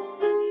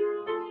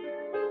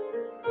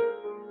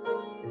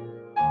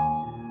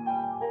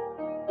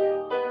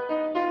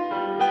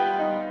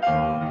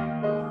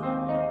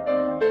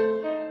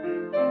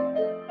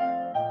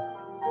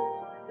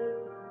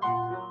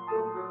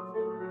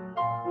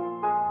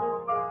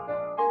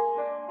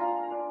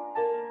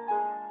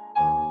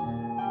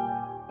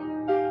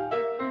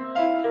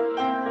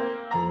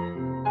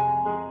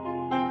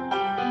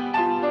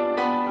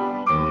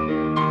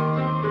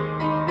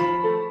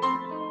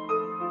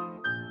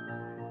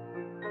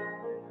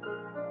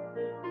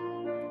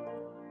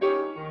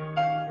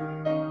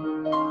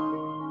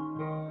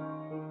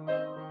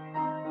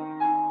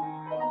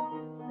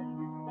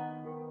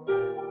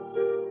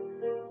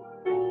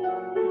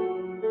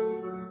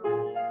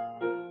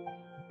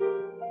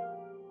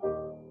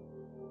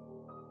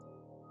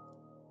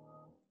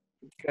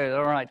 Good,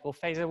 all right, we'll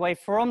face away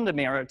from the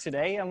mirror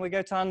today and we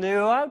go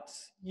tendu out,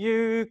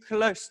 you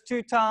close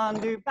to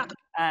tendu back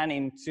and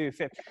into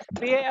fifth.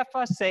 Plié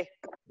effacé,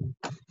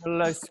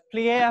 close,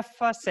 plié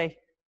effacé,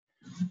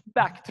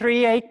 back,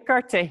 3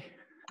 écarté,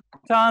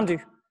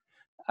 tendu,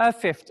 a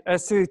fifth, a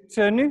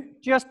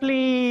soutenu, just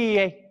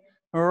plié,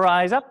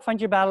 rise up, find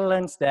your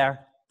balance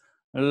there,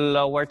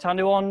 lower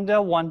tendu on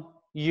the 1,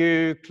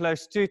 you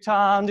close to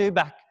tendu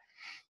back,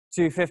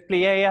 2 fifth,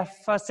 plié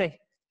effacé,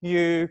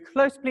 you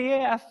close,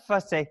 plié,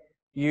 effacé,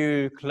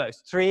 you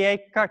close, 3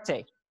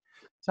 écarté,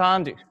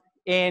 tendu,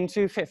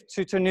 into fifth,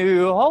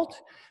 soutenu, hold,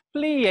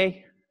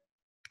 plié,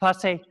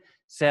 passé,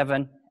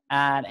 7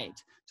 and 8.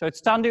 So it's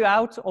tendu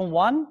out on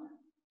 1,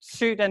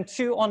 shoot and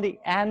 2 on the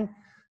end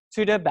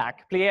to the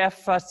back, plié,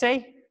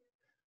 effacé,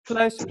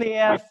 close,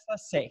 plié,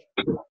 effacé,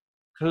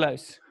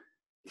 close,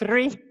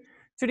 3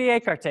 to the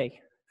écarté,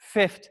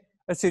 fifth,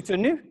 a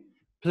soutenu,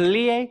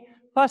 plié,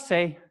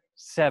 passé,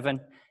 7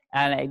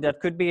 and 8. That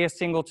could be a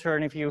single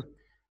turn if you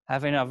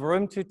have enough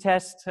room to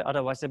test,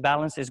 otherwise the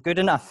balance is good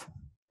enough.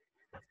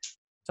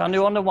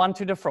 Tendu on the 1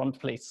 to the front,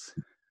 please.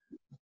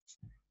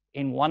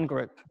 In one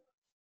group.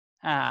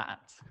 And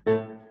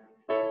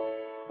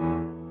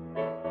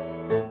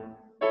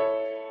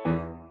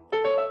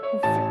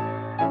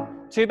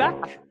 2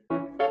 back.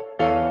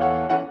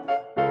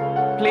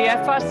 Plie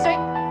effacé.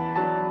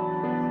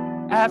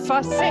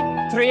 Effacé.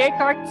 3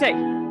 écarté.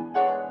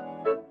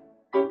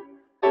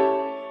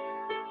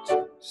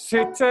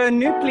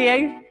 Soutenu,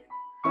 plié,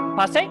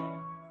 passé.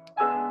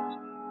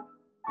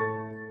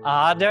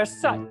 Other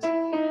side.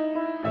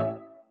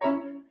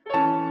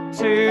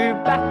 2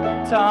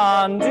 back,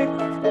 tendu,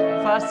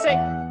 passé.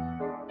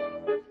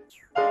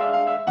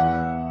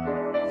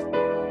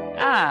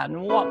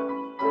 And 1.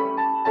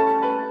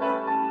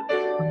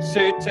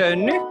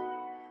 Soutenu,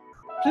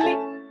 pli,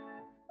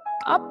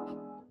 up.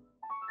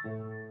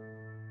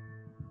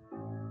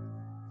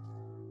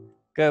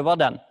 Good, well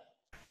done.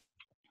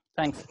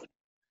 Thanks.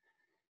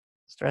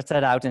 Stretch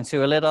that out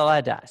into a little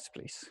audace,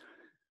 please.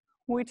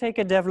 We take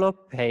a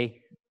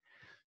développé.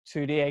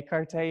 To the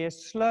écarté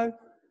is slow.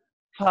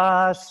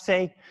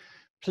 Passé,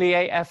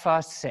 plié,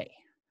 effacé.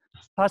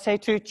 Passé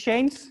 2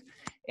 chains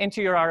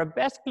into your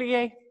arabesque,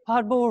 plié,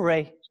 pas de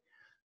bourrée.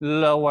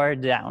 Lower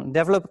down.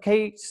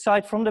 Développé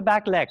side from the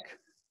back leg.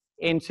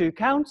 Into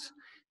counts.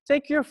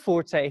 Take your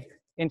forte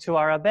into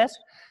arabesque.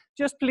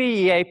 Just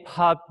plié,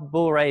 pas de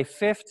bourrée,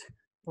 fifth.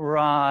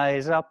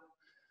 Rise up,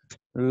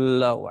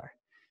 lower.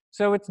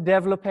 So it's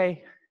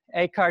développé,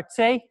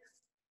 écarté,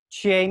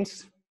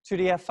 chains to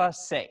the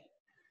effacé.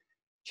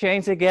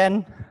 Chains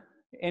again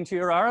into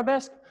your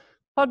arabesque,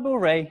 pas de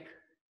bourrée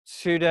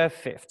to the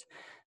fifth.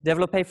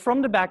 Développé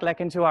from the back leg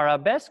into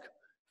arabesque,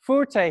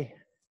 forte,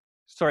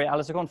 sorry, à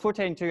la seconde, forte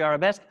into your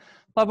arabesque,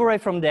 pas bourré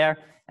from there,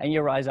 and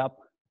you rise up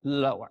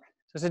lower.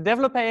 So it's a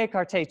développé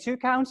écarté 2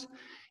 counts,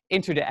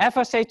 into the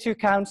effacé 2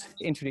 counts,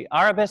 into the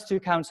arabesque 2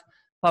 counts,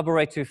 pas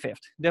bourré 2/5.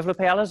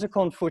 Développé à la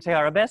seconde, forte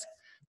arabesque,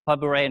 pas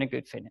bourré, and a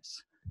good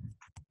finish.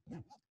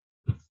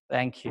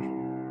 Thank you.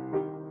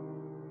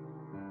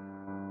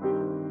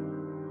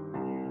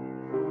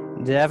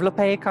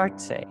 Développé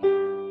écarté.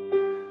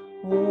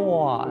 1,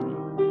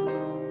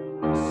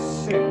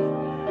 2,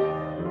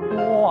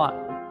 1.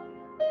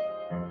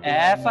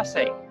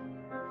 Effacé.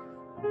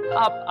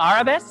 Up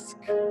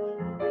arabesque.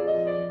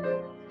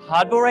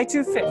 Pas bourré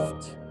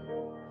 2/5.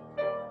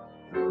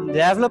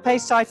 Développé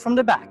side from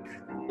the back.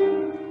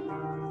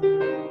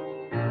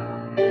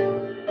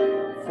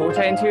 Forte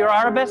into your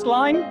arabesque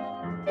line.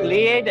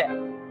 Plié there.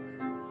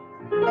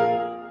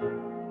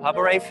 Pas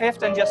bourré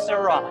 5th and just a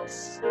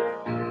rise.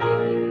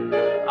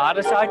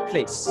 Other side,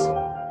 please.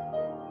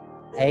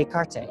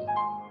 Écarté.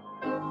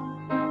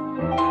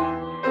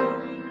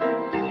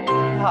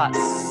 Pass.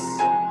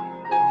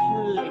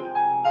 Pli.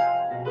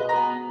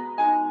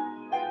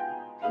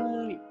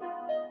 Pli.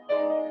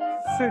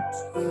 Foot,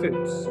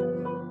 foot.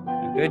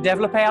 Good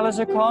développé à la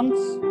seconde.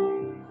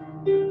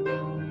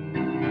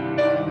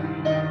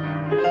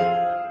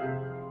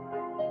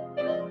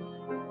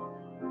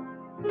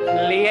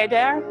 Plié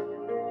there.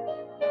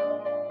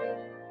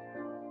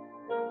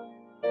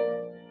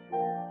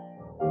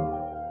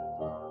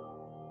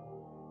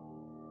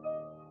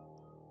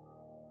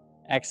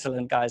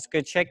 Excellent, guys.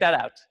 Good. Check that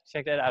out.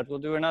 Check that out. We'll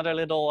do another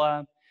little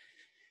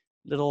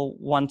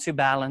 1-2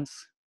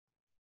 balance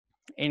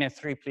in a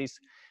 3, please.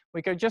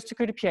 We go just to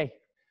coup de pied.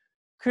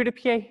 Coup de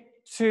pied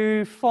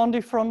to fond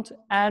du front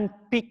and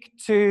pique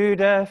to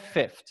the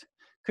 5th.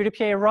 Coup de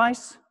pied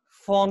rise,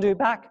 fondu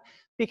back,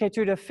 pique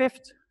to the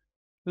 5th,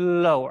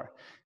 lower.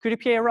 Coup de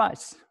pied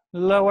rise,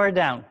 lower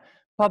down.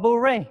 Pas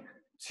bourré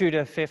to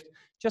the 5th.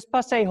 Just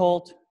passé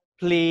hold,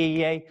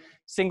 plié,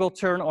 single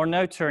turn or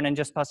no turn, and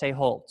just passé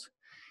hold.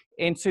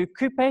 Into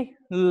coupe,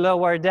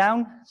 lower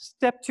down,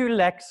 step 2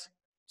 legs,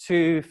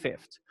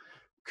 2/5.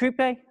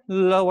 Coupe,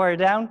 lower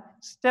down,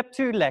 step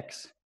 2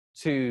 legs,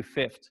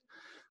 2/5.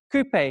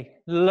 Coupe,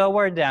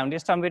 lower down,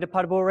 this time with a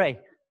pas bourré,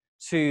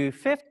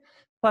 2/5.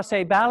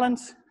 Passé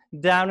balance,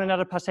 down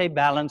another passé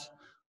balance,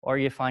 or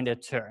you find a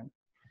turn.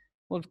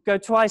 We'll go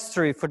twice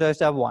through for those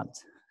that want.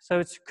 So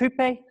it's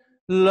coupe,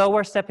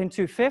 lower step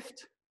into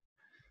 5th.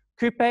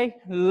 Coupe,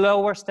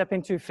 lower step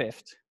into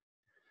 5th.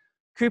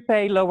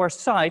 Coupe, lower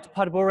side,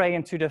 pas bourré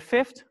into the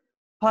 5th.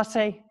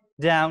 Passé,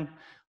 down,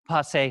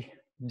 passé,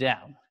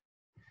 down.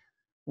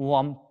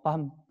 1,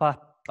 pam, pa,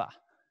 pa.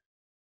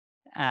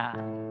 Ah.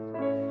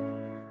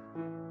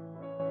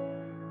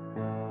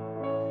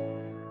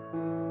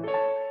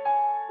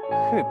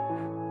 Coupe.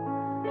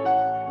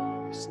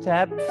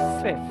 Step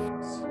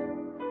 5th.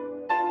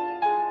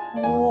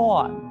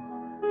 1,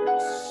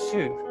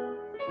 2.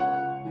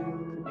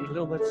 Could be a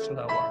little bit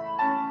slower.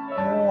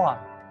 1.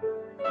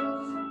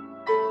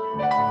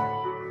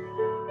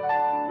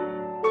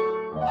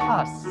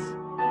 Pass.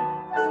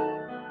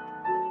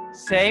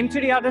 Same to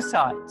the other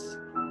side.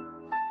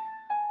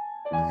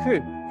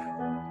 Coupe.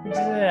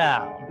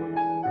 Down.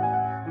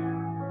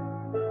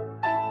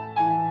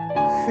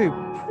 Coupe.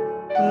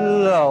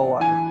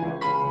 Lower.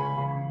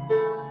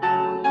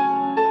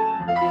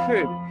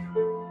 Coupe.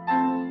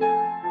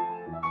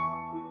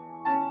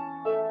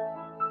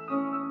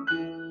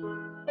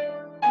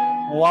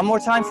 One more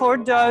time for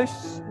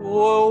those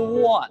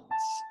who want.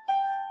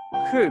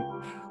 Coupe.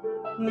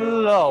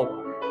 Lower.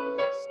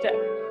 Step.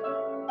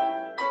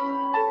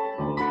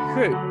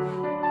 Coupe.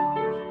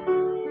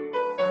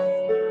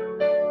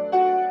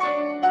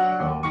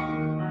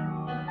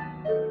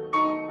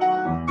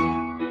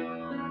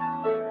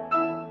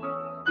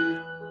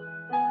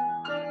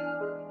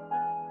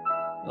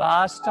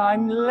 Last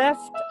time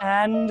left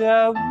and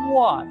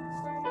 1.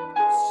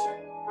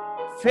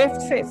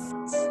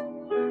 5th.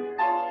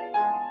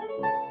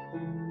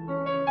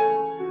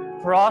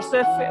 Cross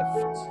the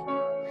 5th.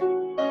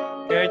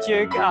 Good,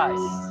 you guys.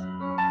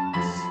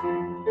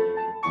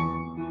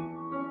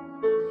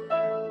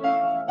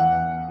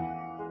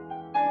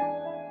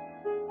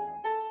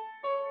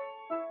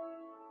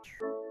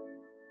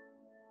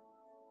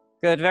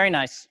 Good, very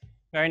nice.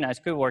 Very nice,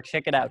 good work,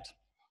 check it out.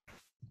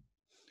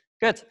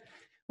 Good,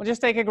 we'll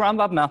just take a grand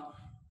bab now.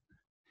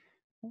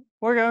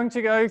 We're going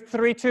to go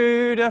 3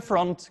 to the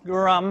front,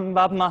 grand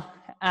babma,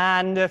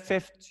 and the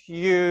 5th,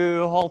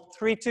 you hold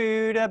 3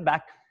 to the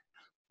back,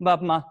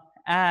 babma,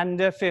 and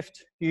the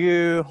 5th,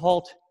 you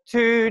hold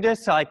to the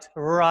side,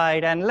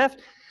 right and left.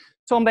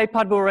 Tombe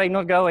pas bourré,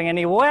 not going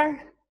anywhere.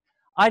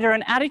 Either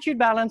an attitude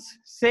balance,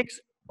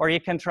 6, or you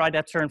can try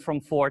that turn from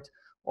 4th,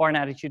 or an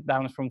attitude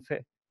balance from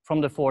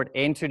the 4th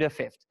into the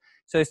 5th.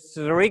 So it's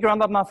 3 grand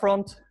babma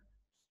front,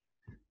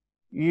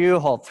 you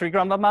hold 3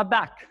 grand babma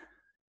back,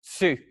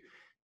 2,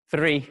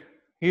 3,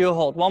 you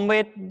hold 1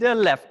 with the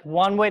left,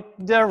 1 with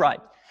the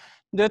right.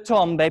 The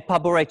tombe pas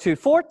bourré to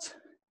 4th,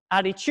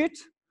 attitude,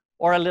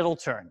 or a little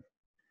turn.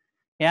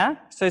 Yeah,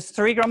 so it's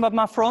 3 grand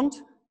babma front,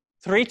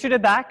 3 to the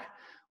back,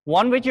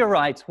 One with your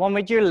right, one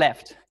with your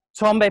left.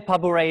 Tombe pas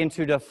bourrée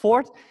into the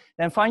fourth.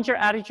 Then find your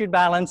attitude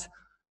balance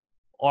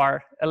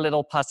or a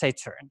little passé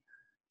turn.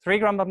 3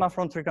 grand-pas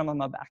front, 3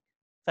 grand-pas back.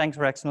 Thanks,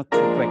 Rex, not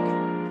too quick.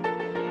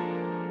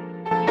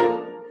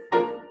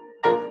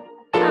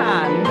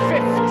 And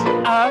fifth,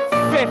 a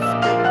fifth.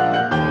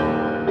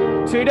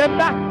 To the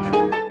back.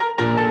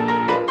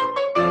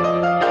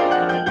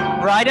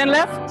 Right and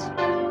left.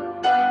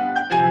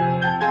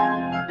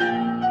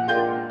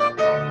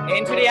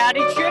 Into the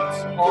attitude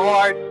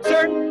or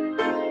turn.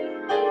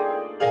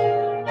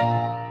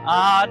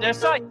 Other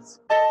side.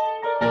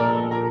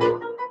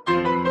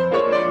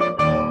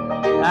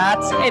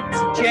 That's it.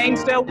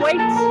 Change the weight.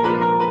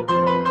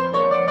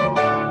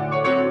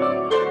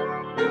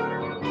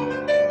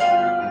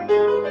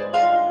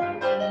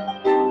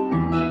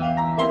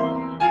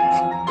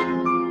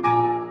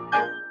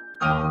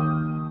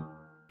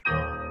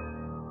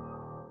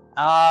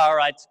 All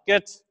right,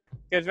 good,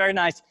 good, very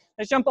nice.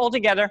 Let's jump all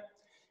together.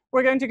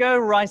 We're going to go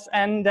rise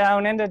and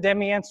down in the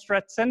demi and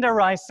stretch and the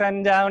rise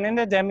and down in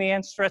the demi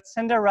and stretch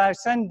and the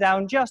rise and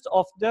down just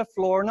off the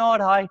floor,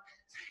 not high.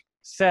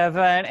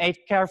 7, 8,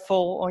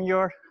 careful on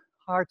your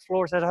hard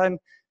floors at home.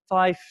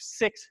 5,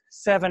 6,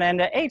 7,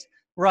 and 8.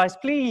 Rise,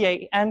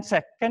 plie, and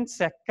second,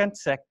 second,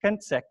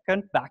 second,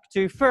 second, back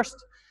to first.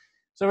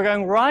 So we're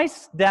going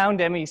rise, down,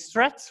 demi,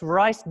 stretch,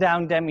 rise,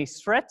 down, demi,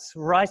 stretch,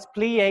 rise,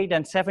 plie,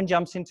 then 7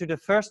 jumps into the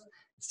first,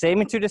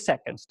 same into the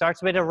second.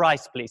 Starts with a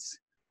rise, please.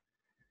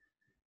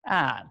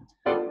 And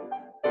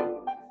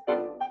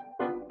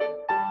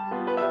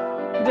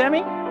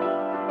demi,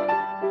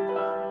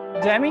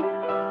 demi,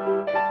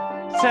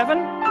 7,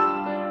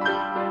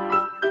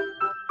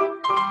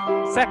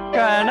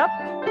 second up,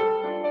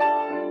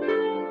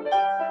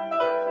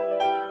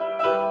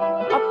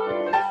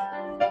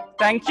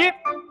 thank you.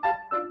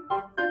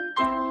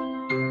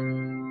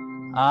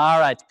 All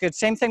right, good,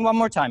 same thing one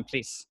more time,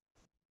 please.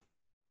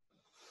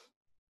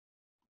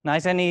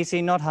 Nice and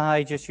easy, not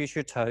high, just use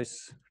your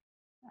toes.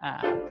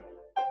 And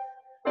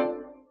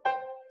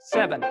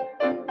 7,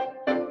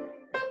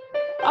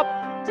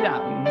 up,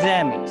 down,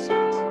 demi.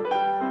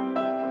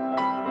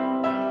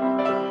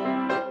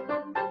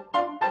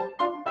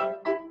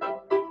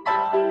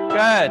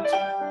 Good.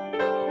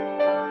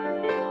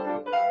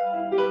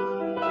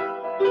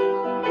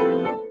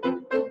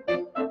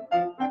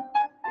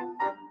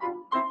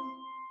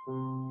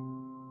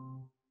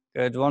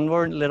 Good, one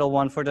more little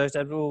one for those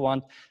that will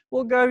want.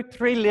 We'll go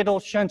 3 little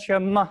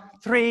changements,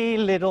 3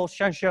 little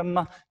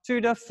changements to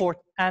the fourth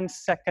and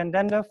second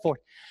and the fourth.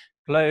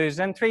 Close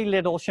and 3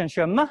 little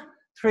changements,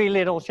 3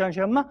 little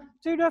changements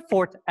to the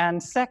fourth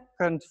and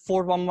second.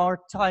 4 one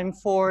more time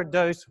for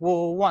those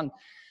who want.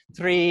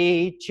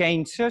 3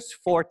 changes,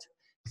 fourth,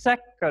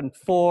 second,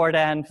 fourth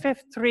and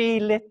fifth. 3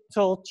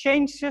 little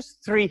changes,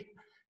 3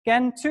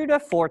 again to the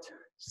fourth,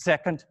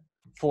 second,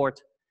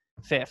 fourth,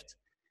 fifth.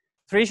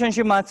 3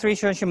 changements, 3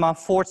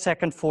 changements, fourth,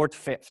 second, fourth,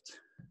 fifth.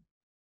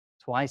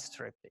 Twice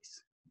through,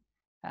 please.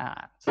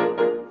 And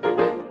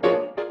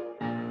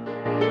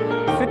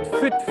foot,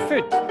 foot,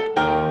 foot.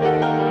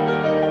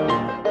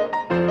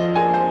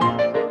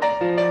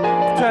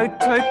 Toe,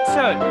 toe,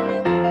 toe.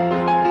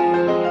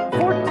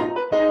 Fourth.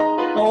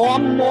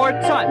 One more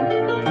time.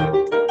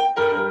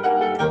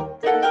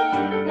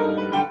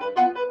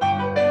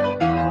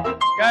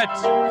 Good.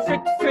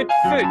 Foot, foot,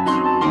 foot.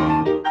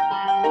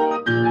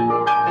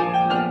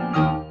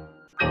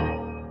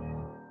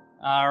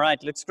 All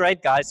right, looks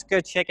great, guys.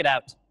 Good, check it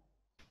out.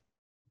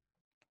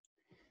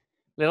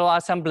 Little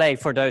assemblée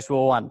for those who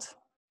want.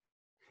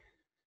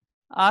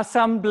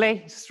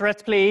 Assemblée,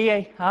 stretch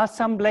plie,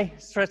 assemblée,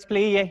 stretch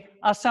plie,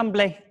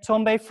 assemblée,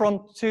 tombe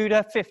front to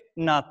the fifth,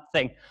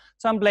 nothing.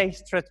 Assemblée,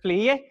 stretch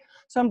plie,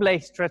 assemblée,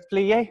 stretch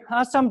plie,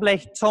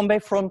 assemblée, tombe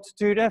front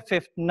to the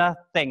fifth,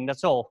 nothing.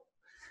 That's all.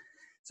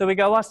 So we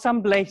go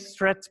assemblée,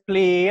 stretch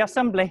plie,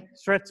 assemblée,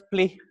 stretch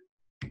plie.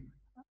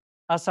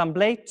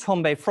 Assemblée,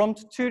 tombe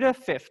front to the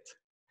fifth.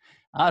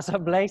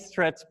 Assemblée,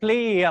 stretch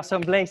plie,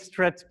 assemblée,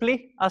 stretch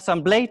plie,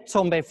 assemblée,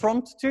 tombe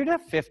front to the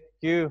fifth.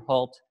 You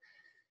hold.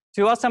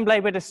 2 assemblée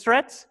with a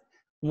stretch.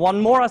 1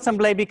 more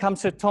assemblée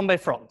becomes a tombe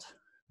front.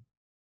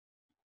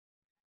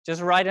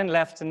 Just right and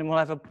left, and then we'll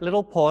have a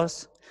little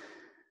pause.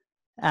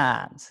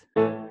 And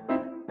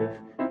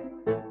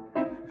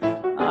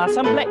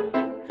assemblée.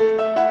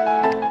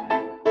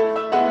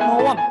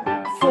 1,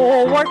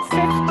 forward,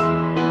 fifth.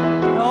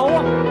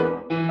 1.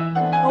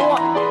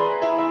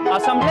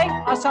 Assemblée,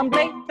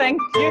 assemblée,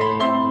 thank you.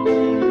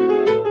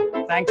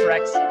 Thanks,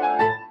 Rex.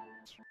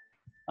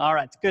 All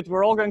right, good.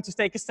 We're all going to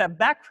take a step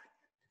back.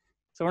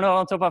 So we're not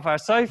on top of our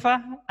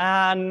sofa.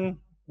 And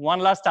one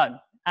last time.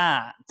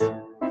 And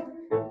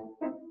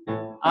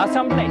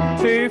assemblée,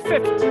 2,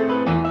 fifth.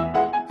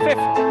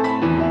 Fifth.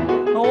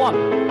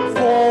 1.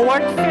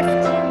 Forward,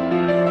 fifth.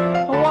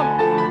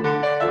 1.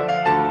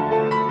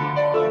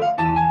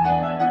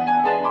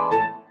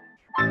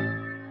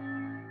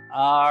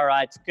 All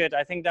right, good.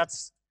 I think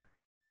that's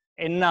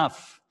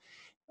enough.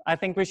 I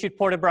think we should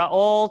port de bras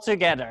all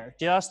together.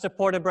 Just a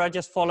port de bras,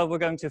 just follow. We're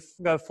going to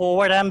go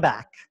forward and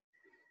back.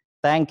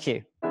 Thank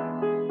you.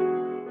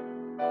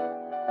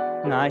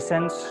 Nice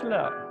and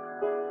slow.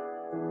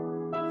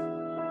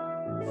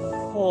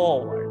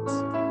 Forward.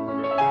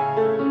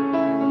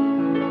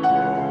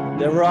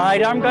 The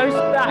right arm goes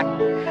back.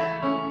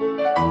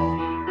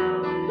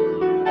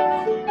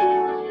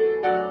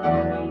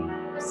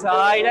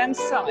 Side and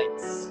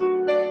sides.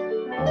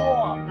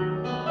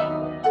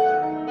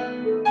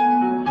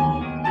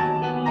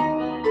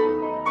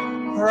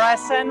 1.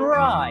 Press and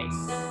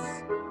rise.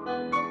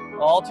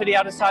 All to the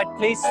other side,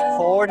 please.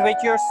 Forward with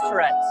your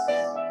stretch.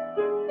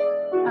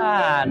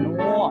 And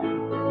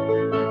 1.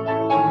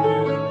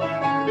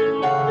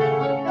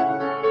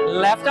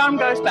 Left arm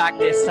goes back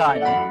this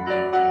time.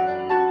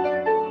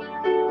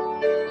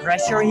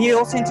 Press your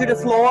heels into the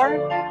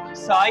floor.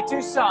 Side to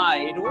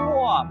side.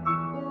 1.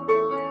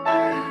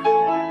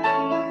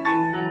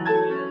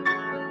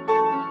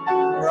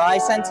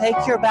 Rise and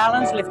take your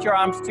balance. Lift your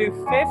arms to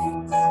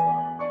 5th.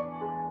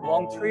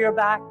 Long through your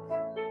back.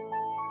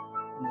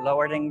 And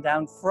lowering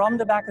down from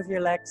the back of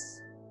your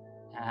legs.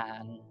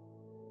 And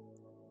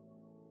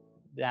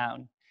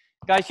down.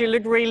 Guys, you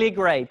look really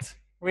great.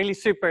 Really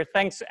super.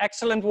 Thanks.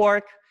 Excellent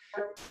work.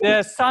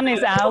 The sun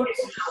is out.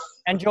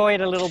 Enjoy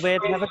it a little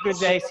bit. Have a good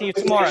day. See you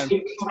tomorrow.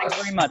 Thanks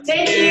very much.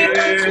 Thank you.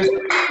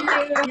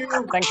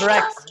 Thanks,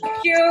 Rex.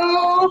 Thank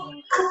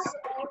you.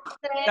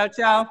 Ciao,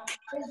 ciao.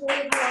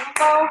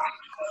 Bye.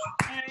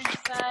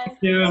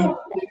 Yeah.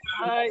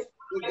 Bye.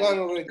 We're done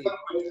already.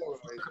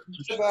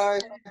 Bye.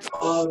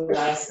 Oh,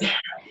 nice. No,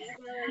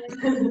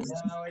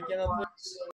 I cannot.